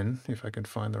back in if I can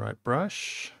find the right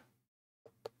brush.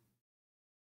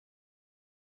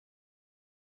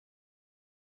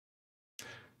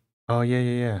 Oh, yeah,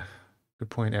 yeah, yeah. Good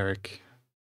point, Eric.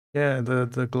 Yeah,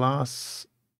 the glass,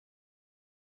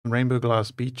 rainbow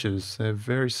glass beaches, they're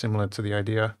very similar to the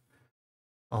idea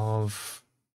of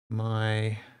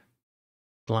my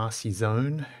glassy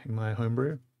zone in my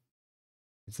homebrew.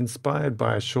 It's inspired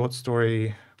by a short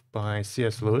story by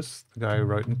C.S. Lewis, the guy who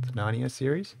wrote the Narnia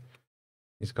series.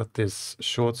 He's got this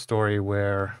short story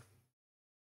where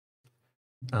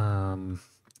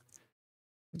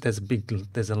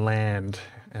there's a land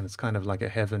and it's kind of like a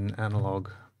heaven analog,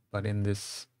 but in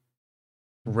this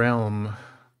realm,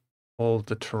 all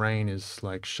the terrain is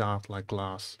like sharp like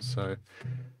glass. So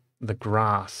the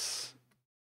grass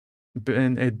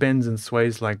and it bends and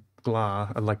sways like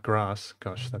like grass.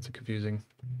 Gosh, that's a confusing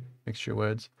mixture of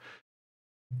words.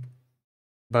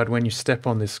 But when you step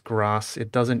on this grass,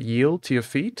 it doesn't yield to your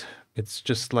feet. It's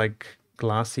just like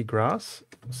glassy grass.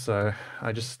 So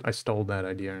I stole that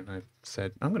idea and I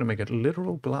said, I'm going to make it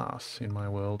literal glass in my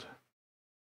world.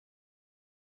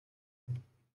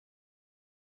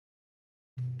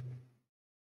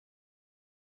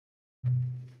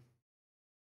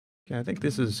 Yeah, I think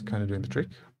this is kind of doing the trick.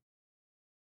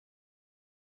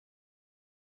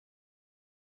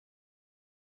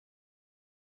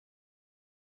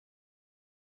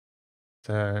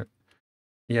 So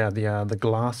yeah, the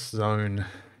glass zone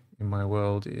in my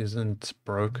world isn't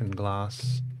broken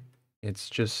glass. It's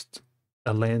just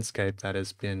a landscape that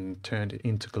has been turned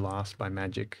into glass by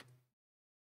magic.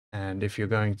 And if you're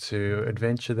going to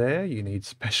adventure there, you need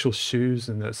special shoes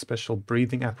and a special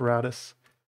breathing apparatus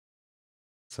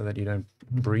so that you don't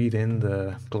breathe in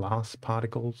the glass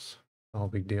particles. Oh,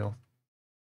 big deal.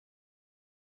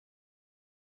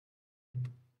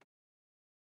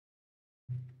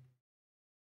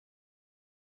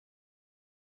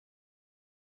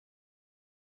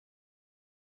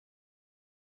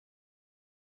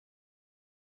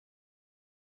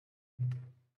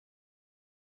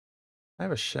 I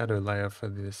have a shadow layer for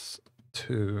this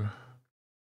too.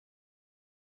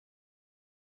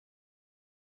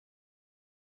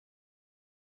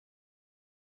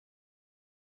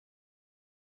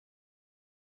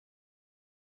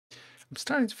 I'm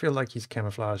starting to feel like he's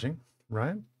camouflaging,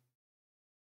 right?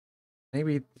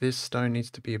 Maybe this stone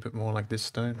needs to be a bit more like this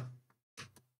stone.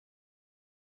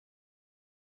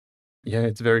 Yeah,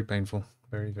 it's very painful.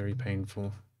 Very, very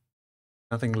painful.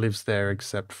 Nothing lives there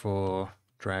except for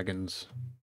dragons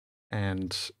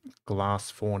and glass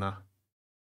fauna.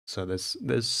 So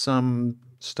there's some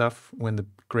stuff when the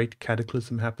Great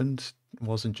Cataclysm happened, it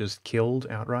wasn't just killed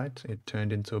outright, it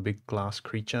turned into a big glass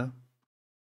creature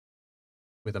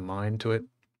with a mind to it.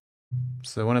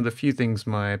 So one of the few things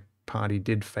my party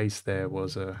did face there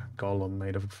was a golem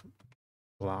made of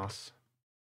glass.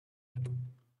 It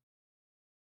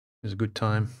was a good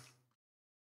time.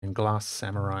 And glass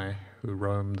samurai who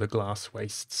roam the glass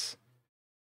wastes,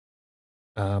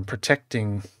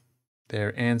 protecting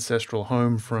their ancestral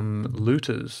home from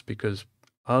looters because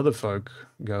other folk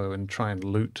go and try and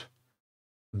loot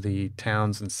the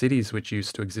towns and cities which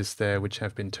used to exist there, which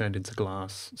have been turned into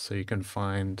glass. So you can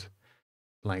find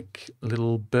like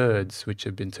little birds which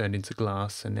have been turned into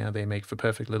glass and now they make for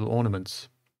perfect little ornaments.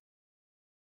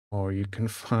 Or you can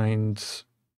find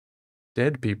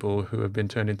dead people who have been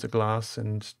turned into glass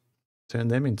and turn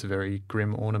them into very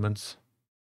grim ornaments.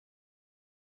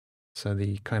 So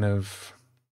the kind of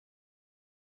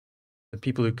the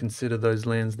people who consider those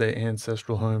lands their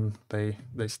ancestral home, they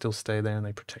still stay there and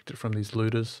they protect it from these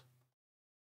looters.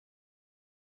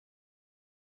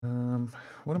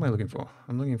 What am I looking for?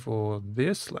 I'm looking for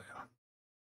this layer.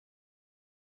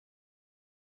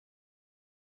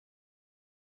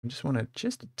 I just want it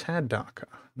just a tad darker,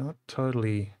 not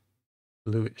totally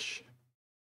bluish.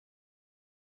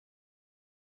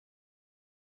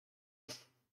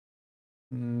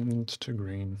 It's too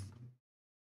green.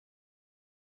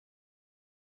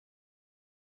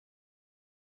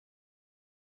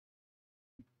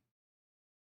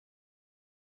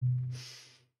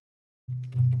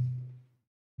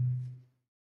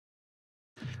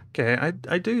 Okay,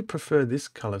 I do prefer this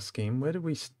color scheme. Where did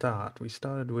we start? We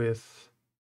started with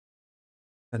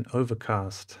an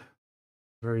overcast,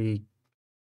 very,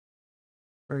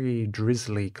 very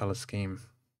drizzly color scheme.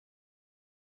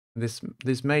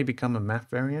 This may become a map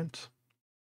variant,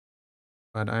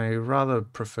 but I rather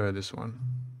prefer this one.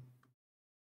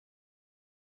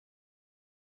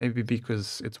 Maybe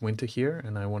because it's winter here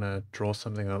and I want to draw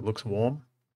something that looks warm.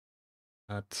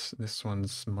 But this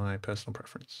one's my personal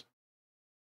preference.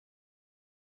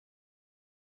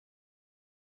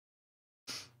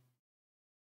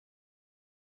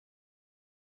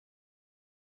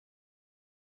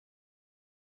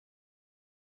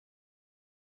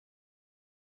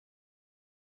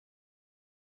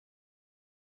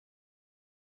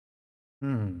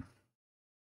 Hmm.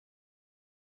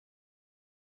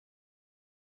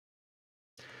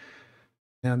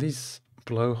 Now these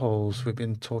blowholes we've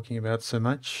been talking about so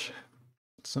much,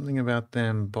 something about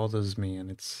them bothers me, and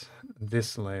it's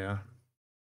this layer.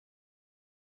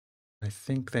 I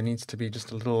think there needs to be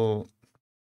just a little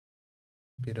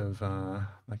bit of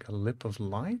like a lip of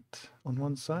light on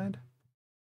one side.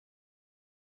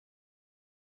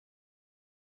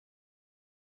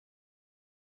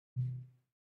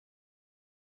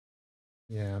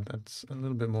 Yeah, that's a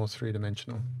little bit more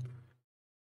three-dimensional.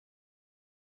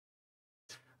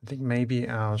 I think maybe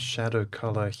our shadow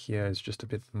color here is just a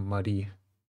bit muddy.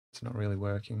 It's not really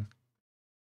working.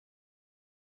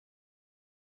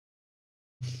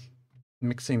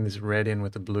 Mixing this red in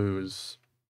with the blue is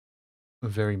a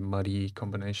very muddy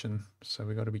combination, so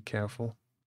we got to be careful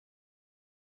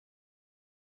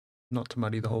not to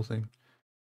muddy the whole thing.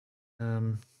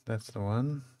 That's the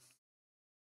one.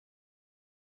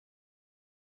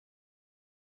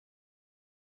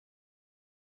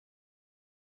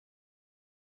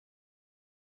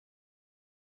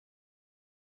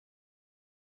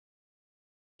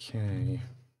 Okay.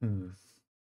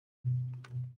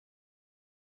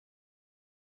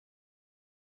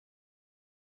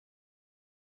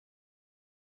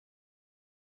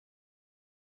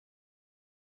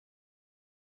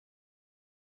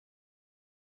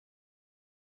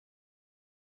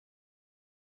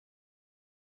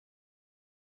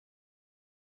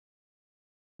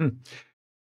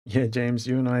 Yeah, James,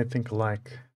 you and I think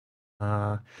alike.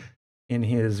 In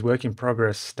his work in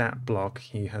progress stat block,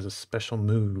 he has a special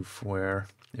move where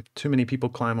if too many people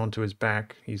climb onto his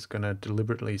back, he's going to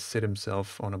deliberately sit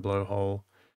himself on a blowhole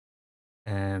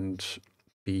and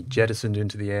be jettisoned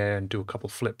into the air and do a couple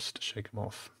flips to shake him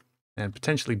off and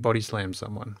potentially body slam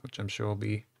someone, which I'm sure will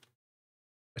be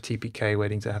a TPK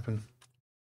waiting to happen.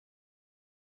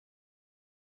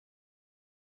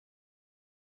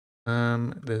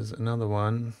 There's another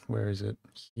one. Where is it?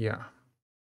 Yeah.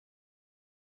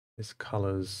 This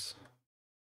color's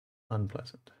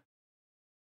unpleasant.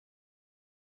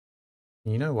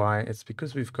 You know why? It's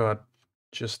because we've got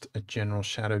just a general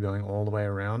shadow going all the way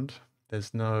around.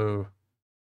 There's no,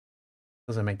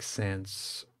 doesn't make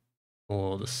sense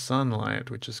for the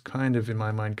sunlight, which is kind of in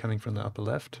my mind coming from the upper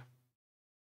left.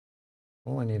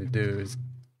 All I need to do is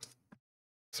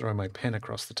throw my pen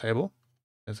across the table.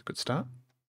 That's a good start.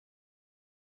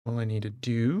 All I need to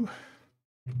do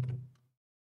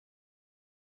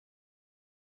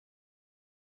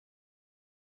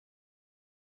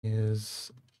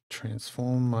is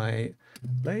transform my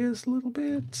layers a little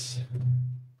bit.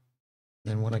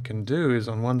 Then what I can do is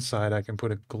on one side I can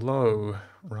put a glow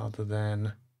rather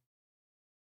than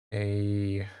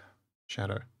a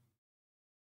shadow.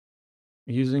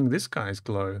 Using this guy's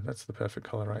glow, that's the perfect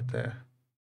color right there.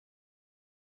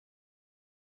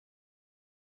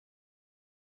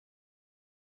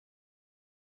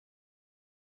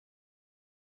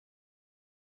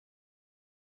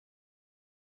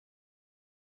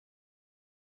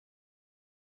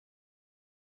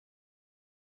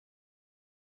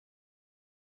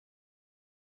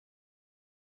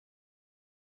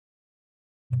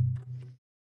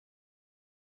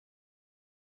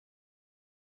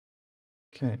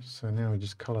 Okay, so now we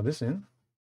just color this in.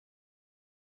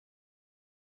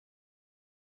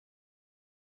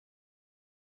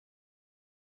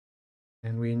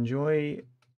 And we enjoy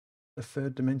the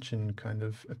third dimension kind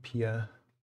of appear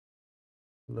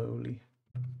slowly.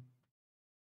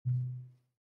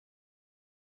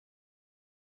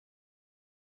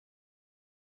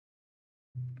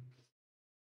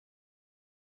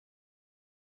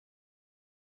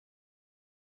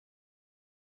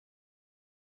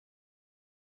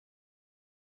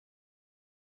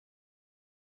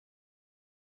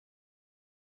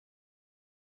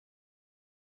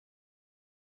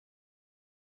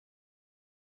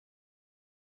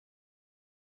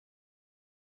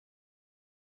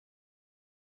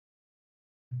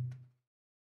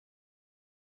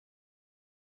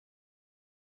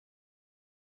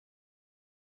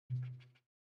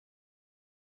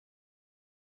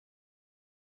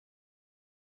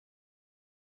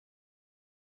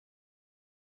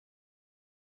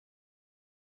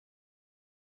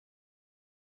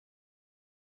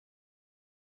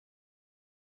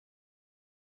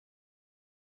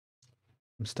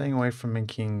 I'm staying away from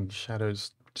making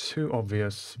shadows too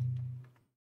obvious.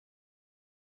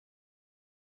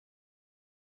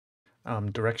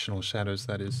 Directional shadows,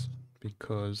 that is,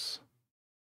 because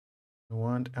I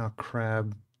want our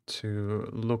crab to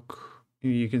look,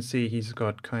 you can see he's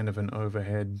got kind of an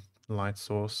overhead light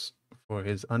source for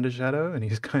his undershadow, and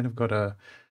he's kind of got a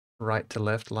right to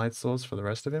left light source for the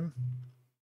rest of him.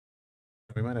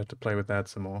 We might have to play with that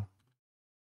some more.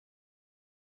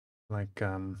 Like,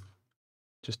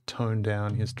 just tone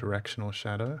down his directional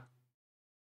shadow.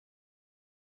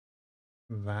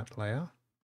 That layer.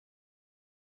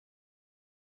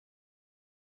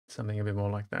 Something a bit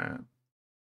more like that.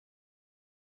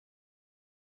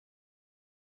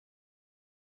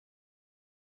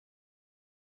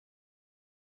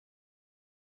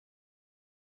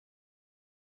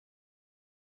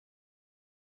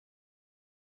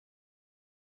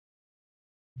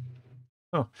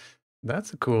 Oh,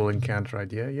 that's a cool encounter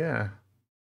idea, yeah.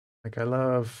 Like I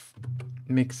love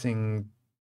mixing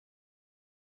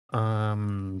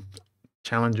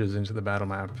challenges into the battle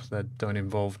map that don't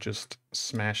involve just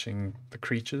smashing the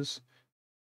creatures.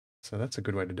 So that's a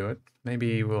good way to do it.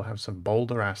 Maybe we'll have some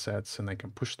boulder assets and they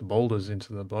can push the boulders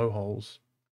into the blowholes.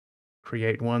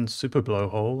 Create one super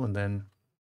blowhole and then,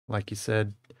 like you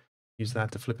said, use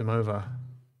that to flip him over.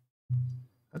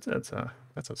 That's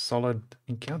a solid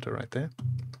encounter right there.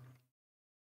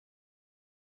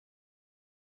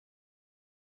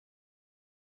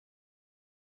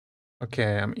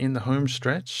 Okay, I'm in the home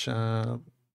stretch.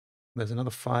 There's another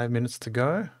 5 minutes to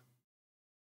go.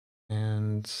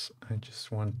 And I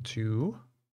just want to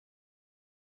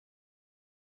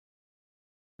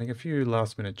make a few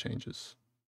last minute changes.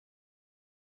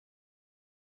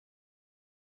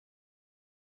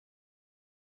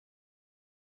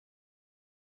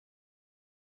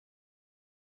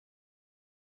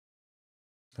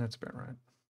 That's about right.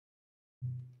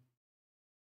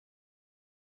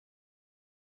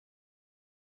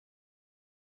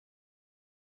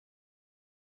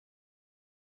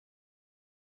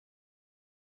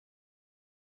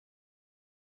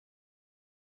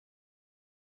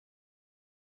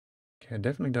 Okay, I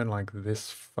definitely don't like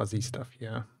this fuzzy stuff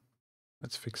here.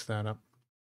 Let's fix that up.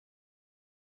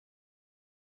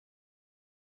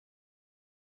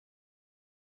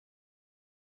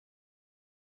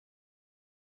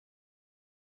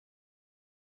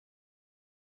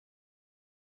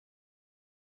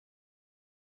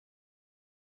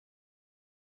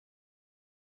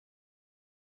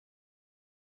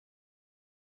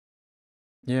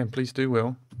 Yeah, please do,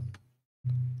 Will.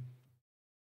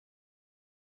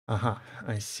 Aha,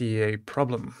 I see a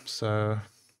problem. So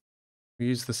we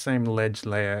use the same ledge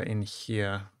layer in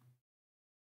here.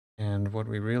 And what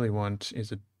we really want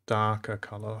is a darker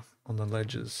color on the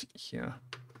ledges here.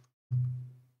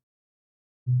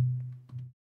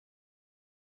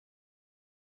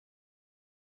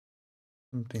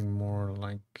 Something more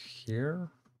like here.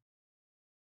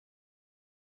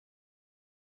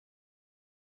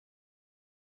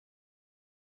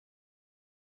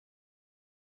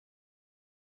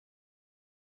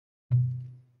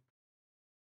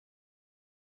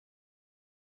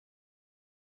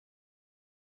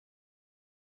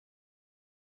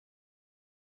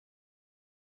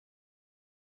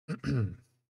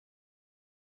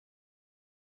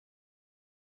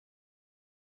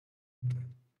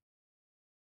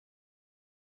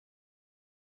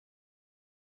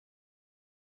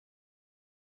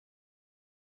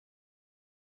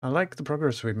 I like the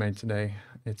progress we've made today.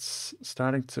 It's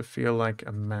starting to feel like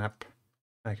a map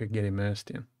I could get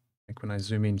immersed in. Like when I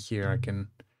zoom in here,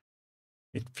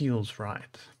 it feels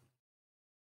right.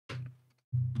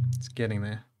 It's getting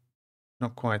there.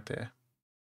 Not quite there.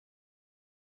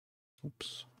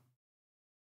 Oops.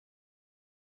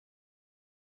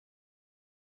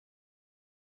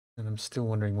 And I'm still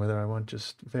wondering whether I want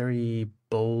just very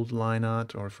bold line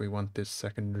art or if we want this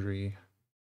secondary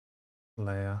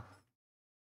layer.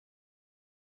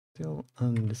 Still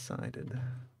undecided.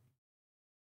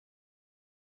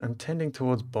 I'm tending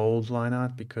towards bold line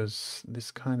art because this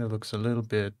kind of looks a little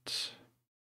bit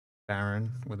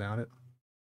barren without it.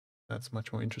 That's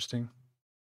much more interesting.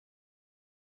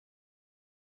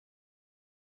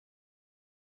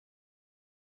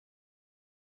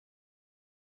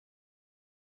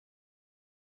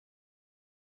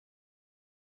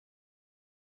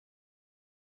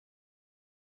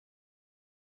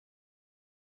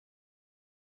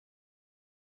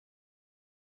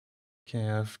 Okay,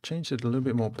 I've changed it a little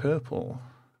bit more purple,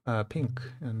 pink,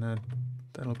 and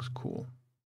that looks cool.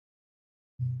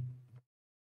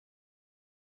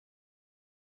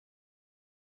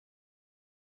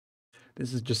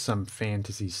 This is just some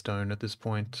fantasy stone at this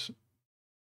point.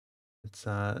 It's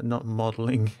not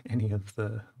modeling any of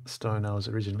the stone I was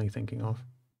originally thinking of.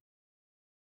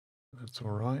 That's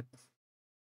all right.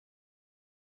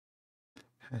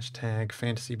 Hashtag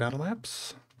fantasy battle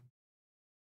maps.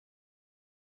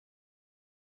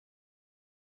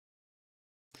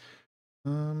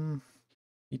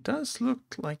 He does look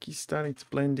like he's starting to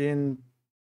blend in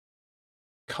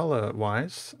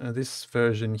color-wise. This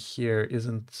version here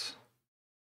isn't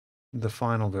the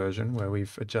final version where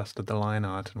we've adjusted the line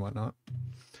art and whatnot.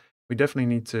 We definitely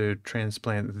need to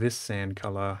transplant this sand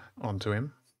color onto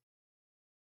him.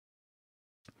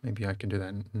 Maybe I can do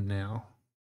that now.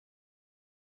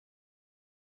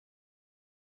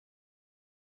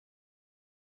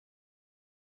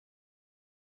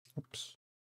 Oops.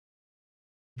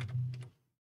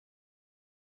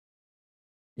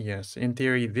 Yes, in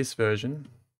theory, this version,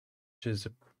 which is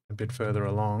a bit further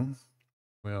along,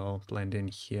 will blend in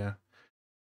here.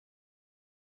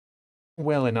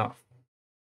 well enough.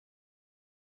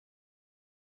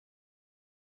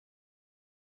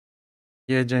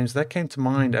 Yeah, James, that came to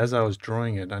mind as I was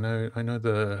drawing it. I know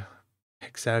the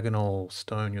hexagonal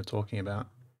stone you're talking about,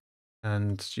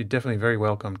 and you're definitely very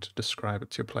welcome to describe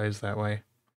it to your players that way.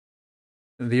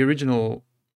 The original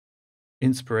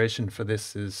inspiration for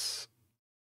this is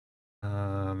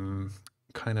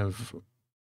kind of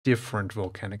different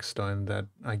volcanic stone that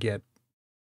I get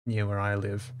near where I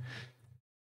live,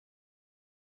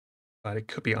 but it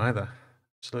could be either.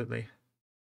 Absolutely.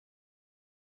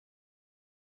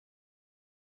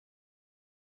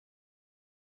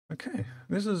 Okay,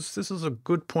 this is a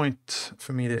good point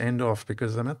for me to end off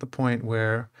because I'm at the point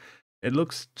where it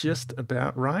looks just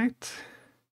about right,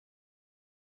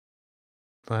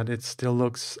 but it still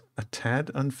looks a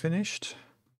tad unfinished.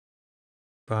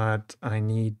 But I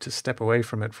need to step away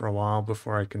from it for a while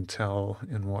before I can tell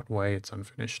in what way it's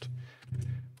unfinished,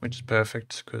 which is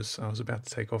perfect because I was about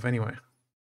to take off anyway.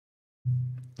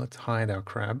 Let's hide our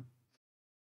crab.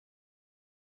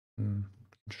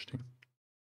 Interesting.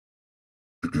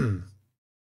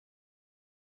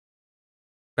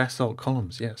 Basalt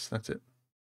columns, yes, that's it.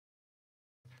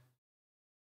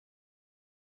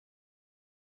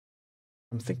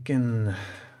 I'm thinking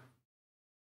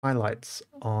highlights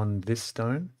on this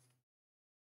stone.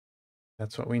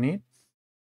 That's what we need.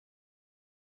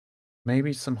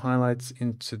 Maybe some highlights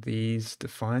into these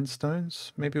defined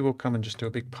stones. Maybe we'll come and just do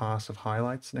a big pass of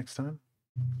highlights next time.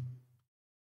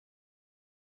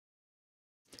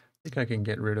 I think I can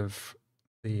get rid of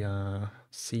the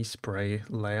sea spray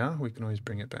layer. We can always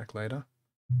bring it back later.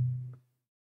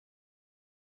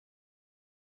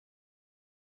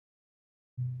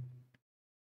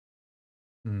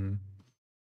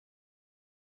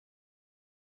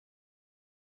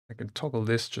 I can toggle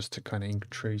this just to kind of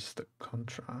increase the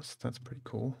contrast. That's pretty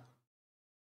cool.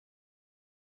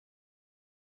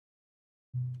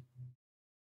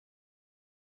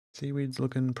 Seaweed's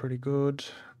looking pretty good.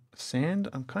 Sand,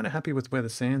 I'm kind of happy with where the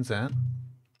sand's at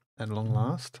long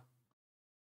last.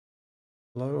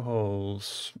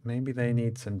 Blowholes, maybe they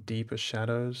need some deeper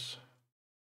shadows.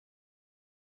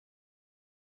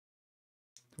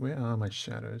 Where are my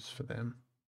shadows for them?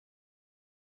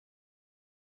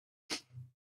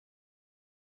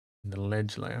 In the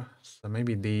ledge layer. So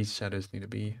maybe these shadows need to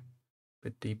be a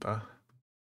bit deeper.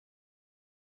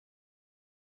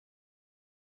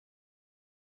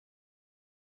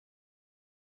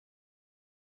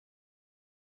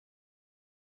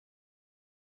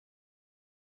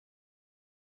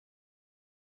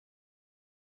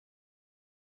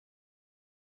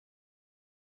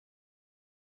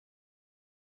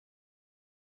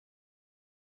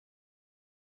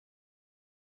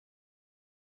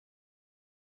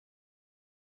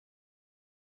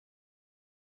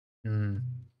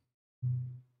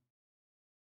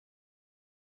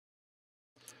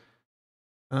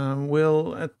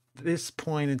 Well, at this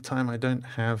point in time, I don't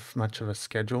have much of a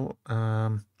schedule.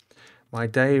 My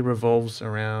day revolves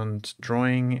around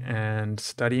drawing and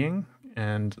studying,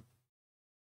 and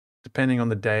depending on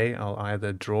the day, I'll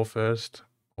either draw first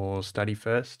or study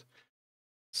first.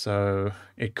 So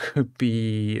it could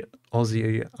be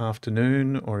Aussie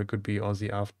afternoon or it could be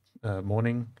Aussie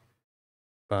morning,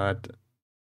 but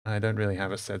I don't really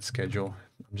have a set schedule.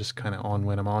 I'm just kind of on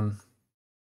when I'm on.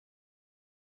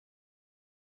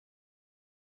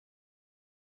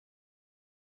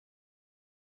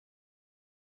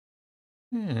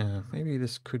 Yeah, maybe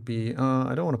this could be.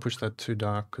 I don't want to push that too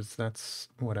dark because that's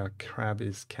what our crab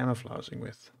is camouflaging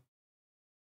with.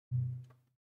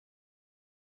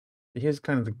 Here's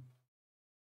kind of the.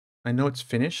 I know it's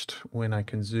finished when I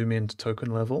can zoom into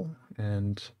token level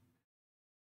and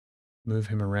move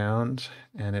him around,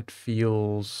 and it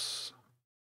feels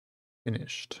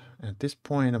finished. At this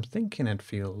point, I'm thinking it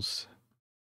feels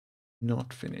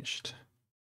not finished.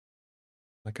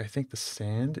 Like, I think the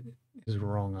sand is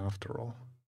wrong after all.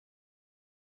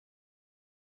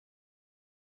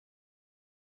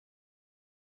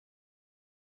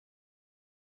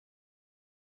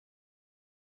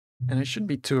 And I shouldn't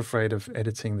be too afraid of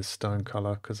editing the stone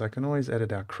color because I can always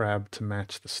edit our crab to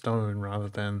match the stone rather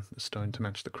than the stone to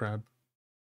match the crab.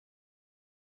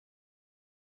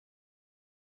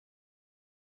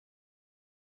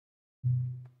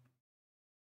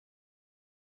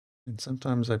 And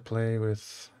sometimes I play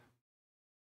with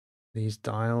these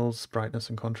dials, brightness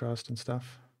and contrast and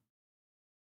stuff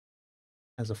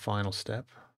as a final step.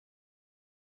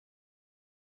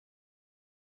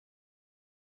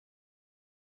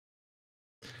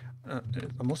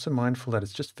 I'm also mindful that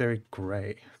it's just very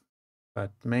gray,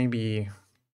 but maybe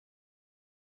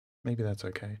that's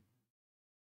okay.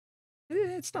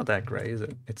 It's not that grey, is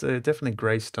it? It's a definitely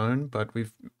grey stone, but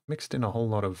we've mixed in a whole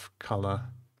lot of colour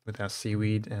with our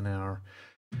seaweed and our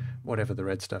whatever the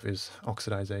red stuff is,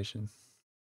 oxidization.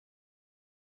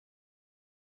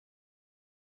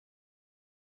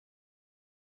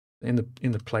 In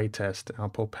the play test, our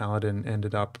poor paladin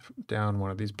ended up down one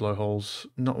of these blowholes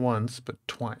not once but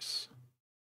twice.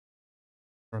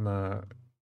 From a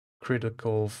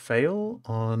critical fail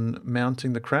on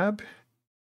mounting the crab,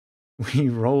 we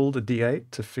rolled a d8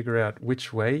 to figure out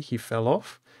which way he fell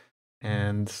off,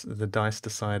 and the dice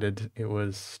decided it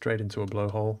was straight into a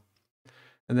blowhole.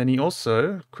 And then he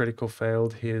also critical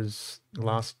failed his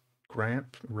last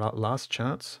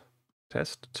chance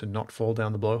test to not fall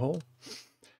down the blowhole.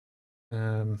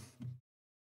 So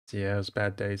yeah, it was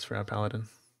bad days for our paladin.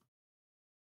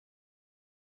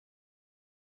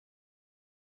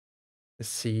 The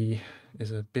sea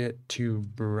is a bit too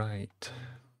bright.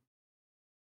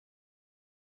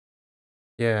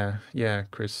 Yeah,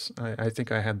 Chris. I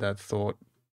think I had that thought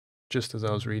just as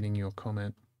I was reading your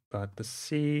comment, but the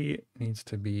sea needs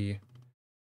to be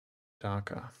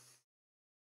darker.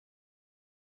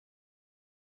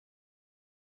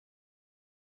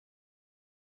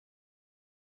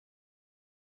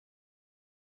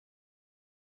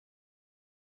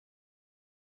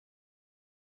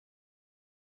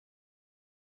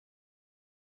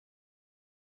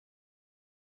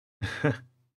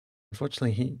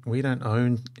 Unfortunately, we don't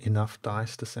own enough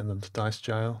dice to send them to dice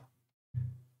jail.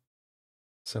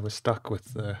 So we're stuck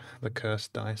with the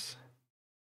cursed dice.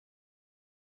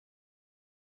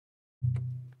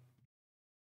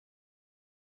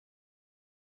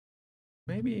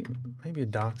 Maybe a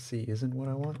dark sea isn't what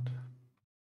I want.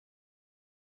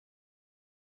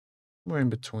 We're in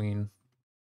between.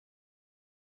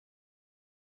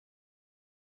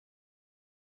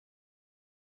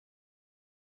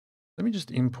 Let me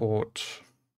just import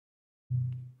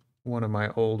one of my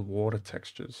old water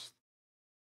textures.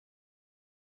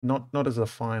 Not as a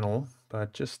final,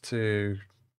 but just to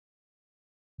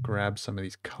grab some of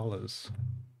these colors,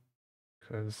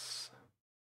 because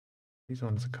these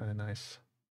ones are kind of nice.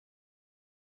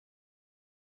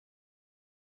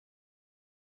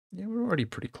 Yeah, we're already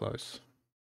pretty close.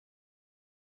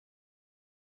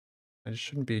 I just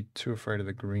shouldn't be too afraid of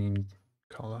the green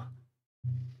color.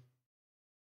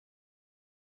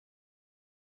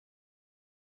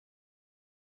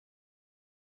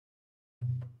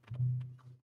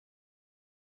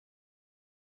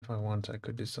 If I want, I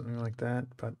could do something like that,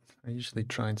 but I usually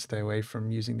try and stay away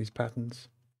from using these patterns.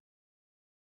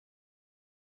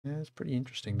 Yeah, it's pretty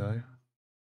interesting though.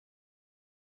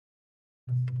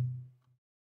 I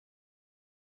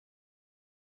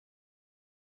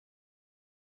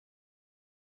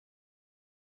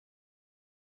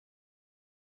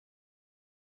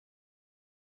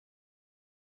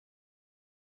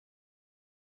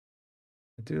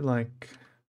do like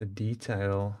the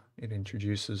detail it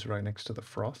introduces right next to the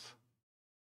froth.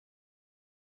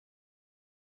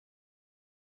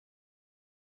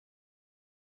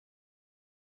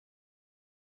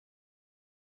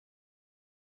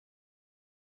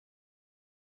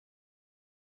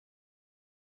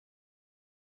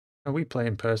 We play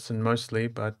in person mostly,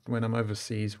 but when I'm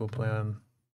overseas, we'll play on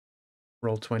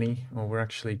Roll20, or we're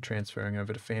actually transferring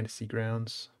over to Fantasy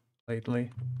Grounds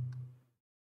lately.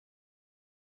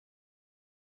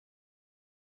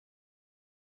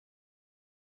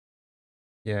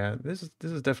 Yeah, this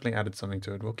has definitely added something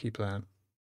to it. We'll keep that.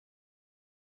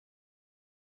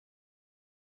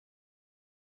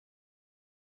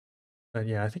 But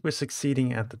yeah, I think we're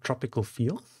succeeding at the tropical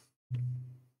feel.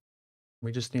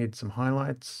 We just need some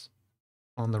highlights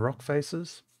on the rock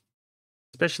faces,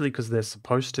 especially because they're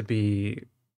supposed to be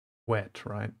wet,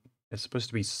 right? They're supposed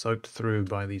to be soaked through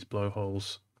by these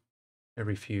blowholes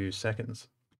every few seconds.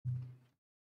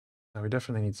 So we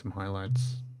definitely need some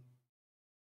highlights.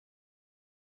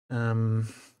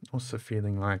 Also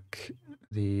feeling like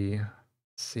the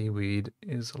seaweed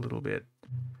is a little bit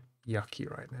yucky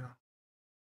right now.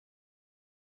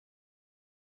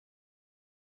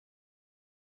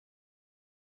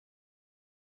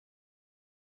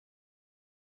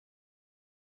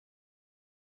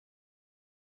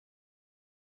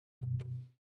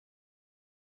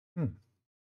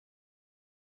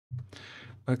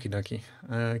 Okie dokie.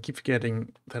 I keep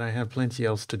forgetting that I have plenty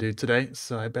else to do today,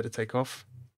 so I better take off.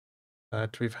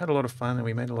 But we've had a lot of fun and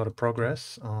we made a lot of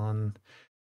progress on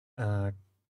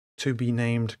to be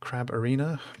named Crab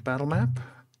Arena battle map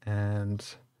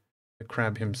and the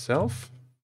crab himself.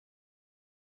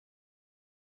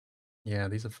 Yeah,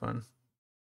 these are fun.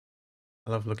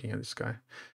 I love looking at this guy.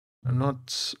 I'm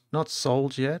not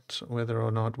sold yet whether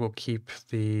or not we'll keep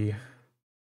the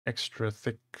extra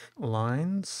thick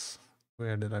lines.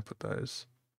 Where did I put those?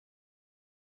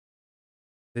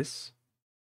 This.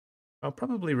 I'll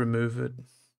probably remove it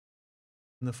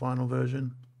in the final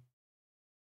version,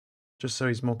 just so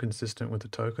he's more consistent with the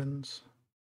tokens.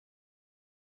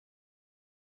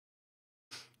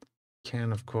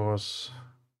 Can, of course,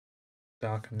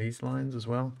 darken these lines as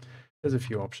well. There's a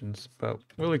few options, but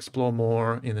we'll explore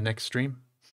more in the next stream.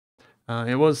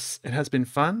 It has been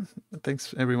fun.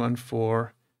 Thanks everyone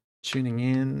for tuning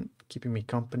in, keeping me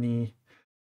company,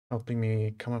 helping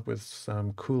me come up with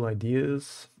some cool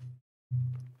ideas,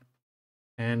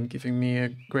 and giving me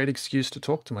a great excuse to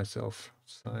talk to myself.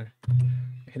 So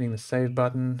hitting the save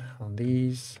button on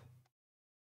these,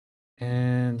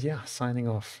 and yeah, signing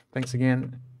off. Thanks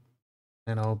again,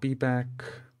 and I'll be back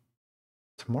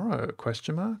tomorrow,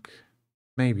 question mark?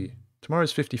 Maybe.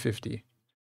 Tomorrow's 50-50.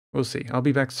 We'll see. I'll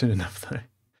be back soon enough though.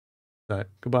 So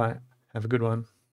goodbye. Have a good one.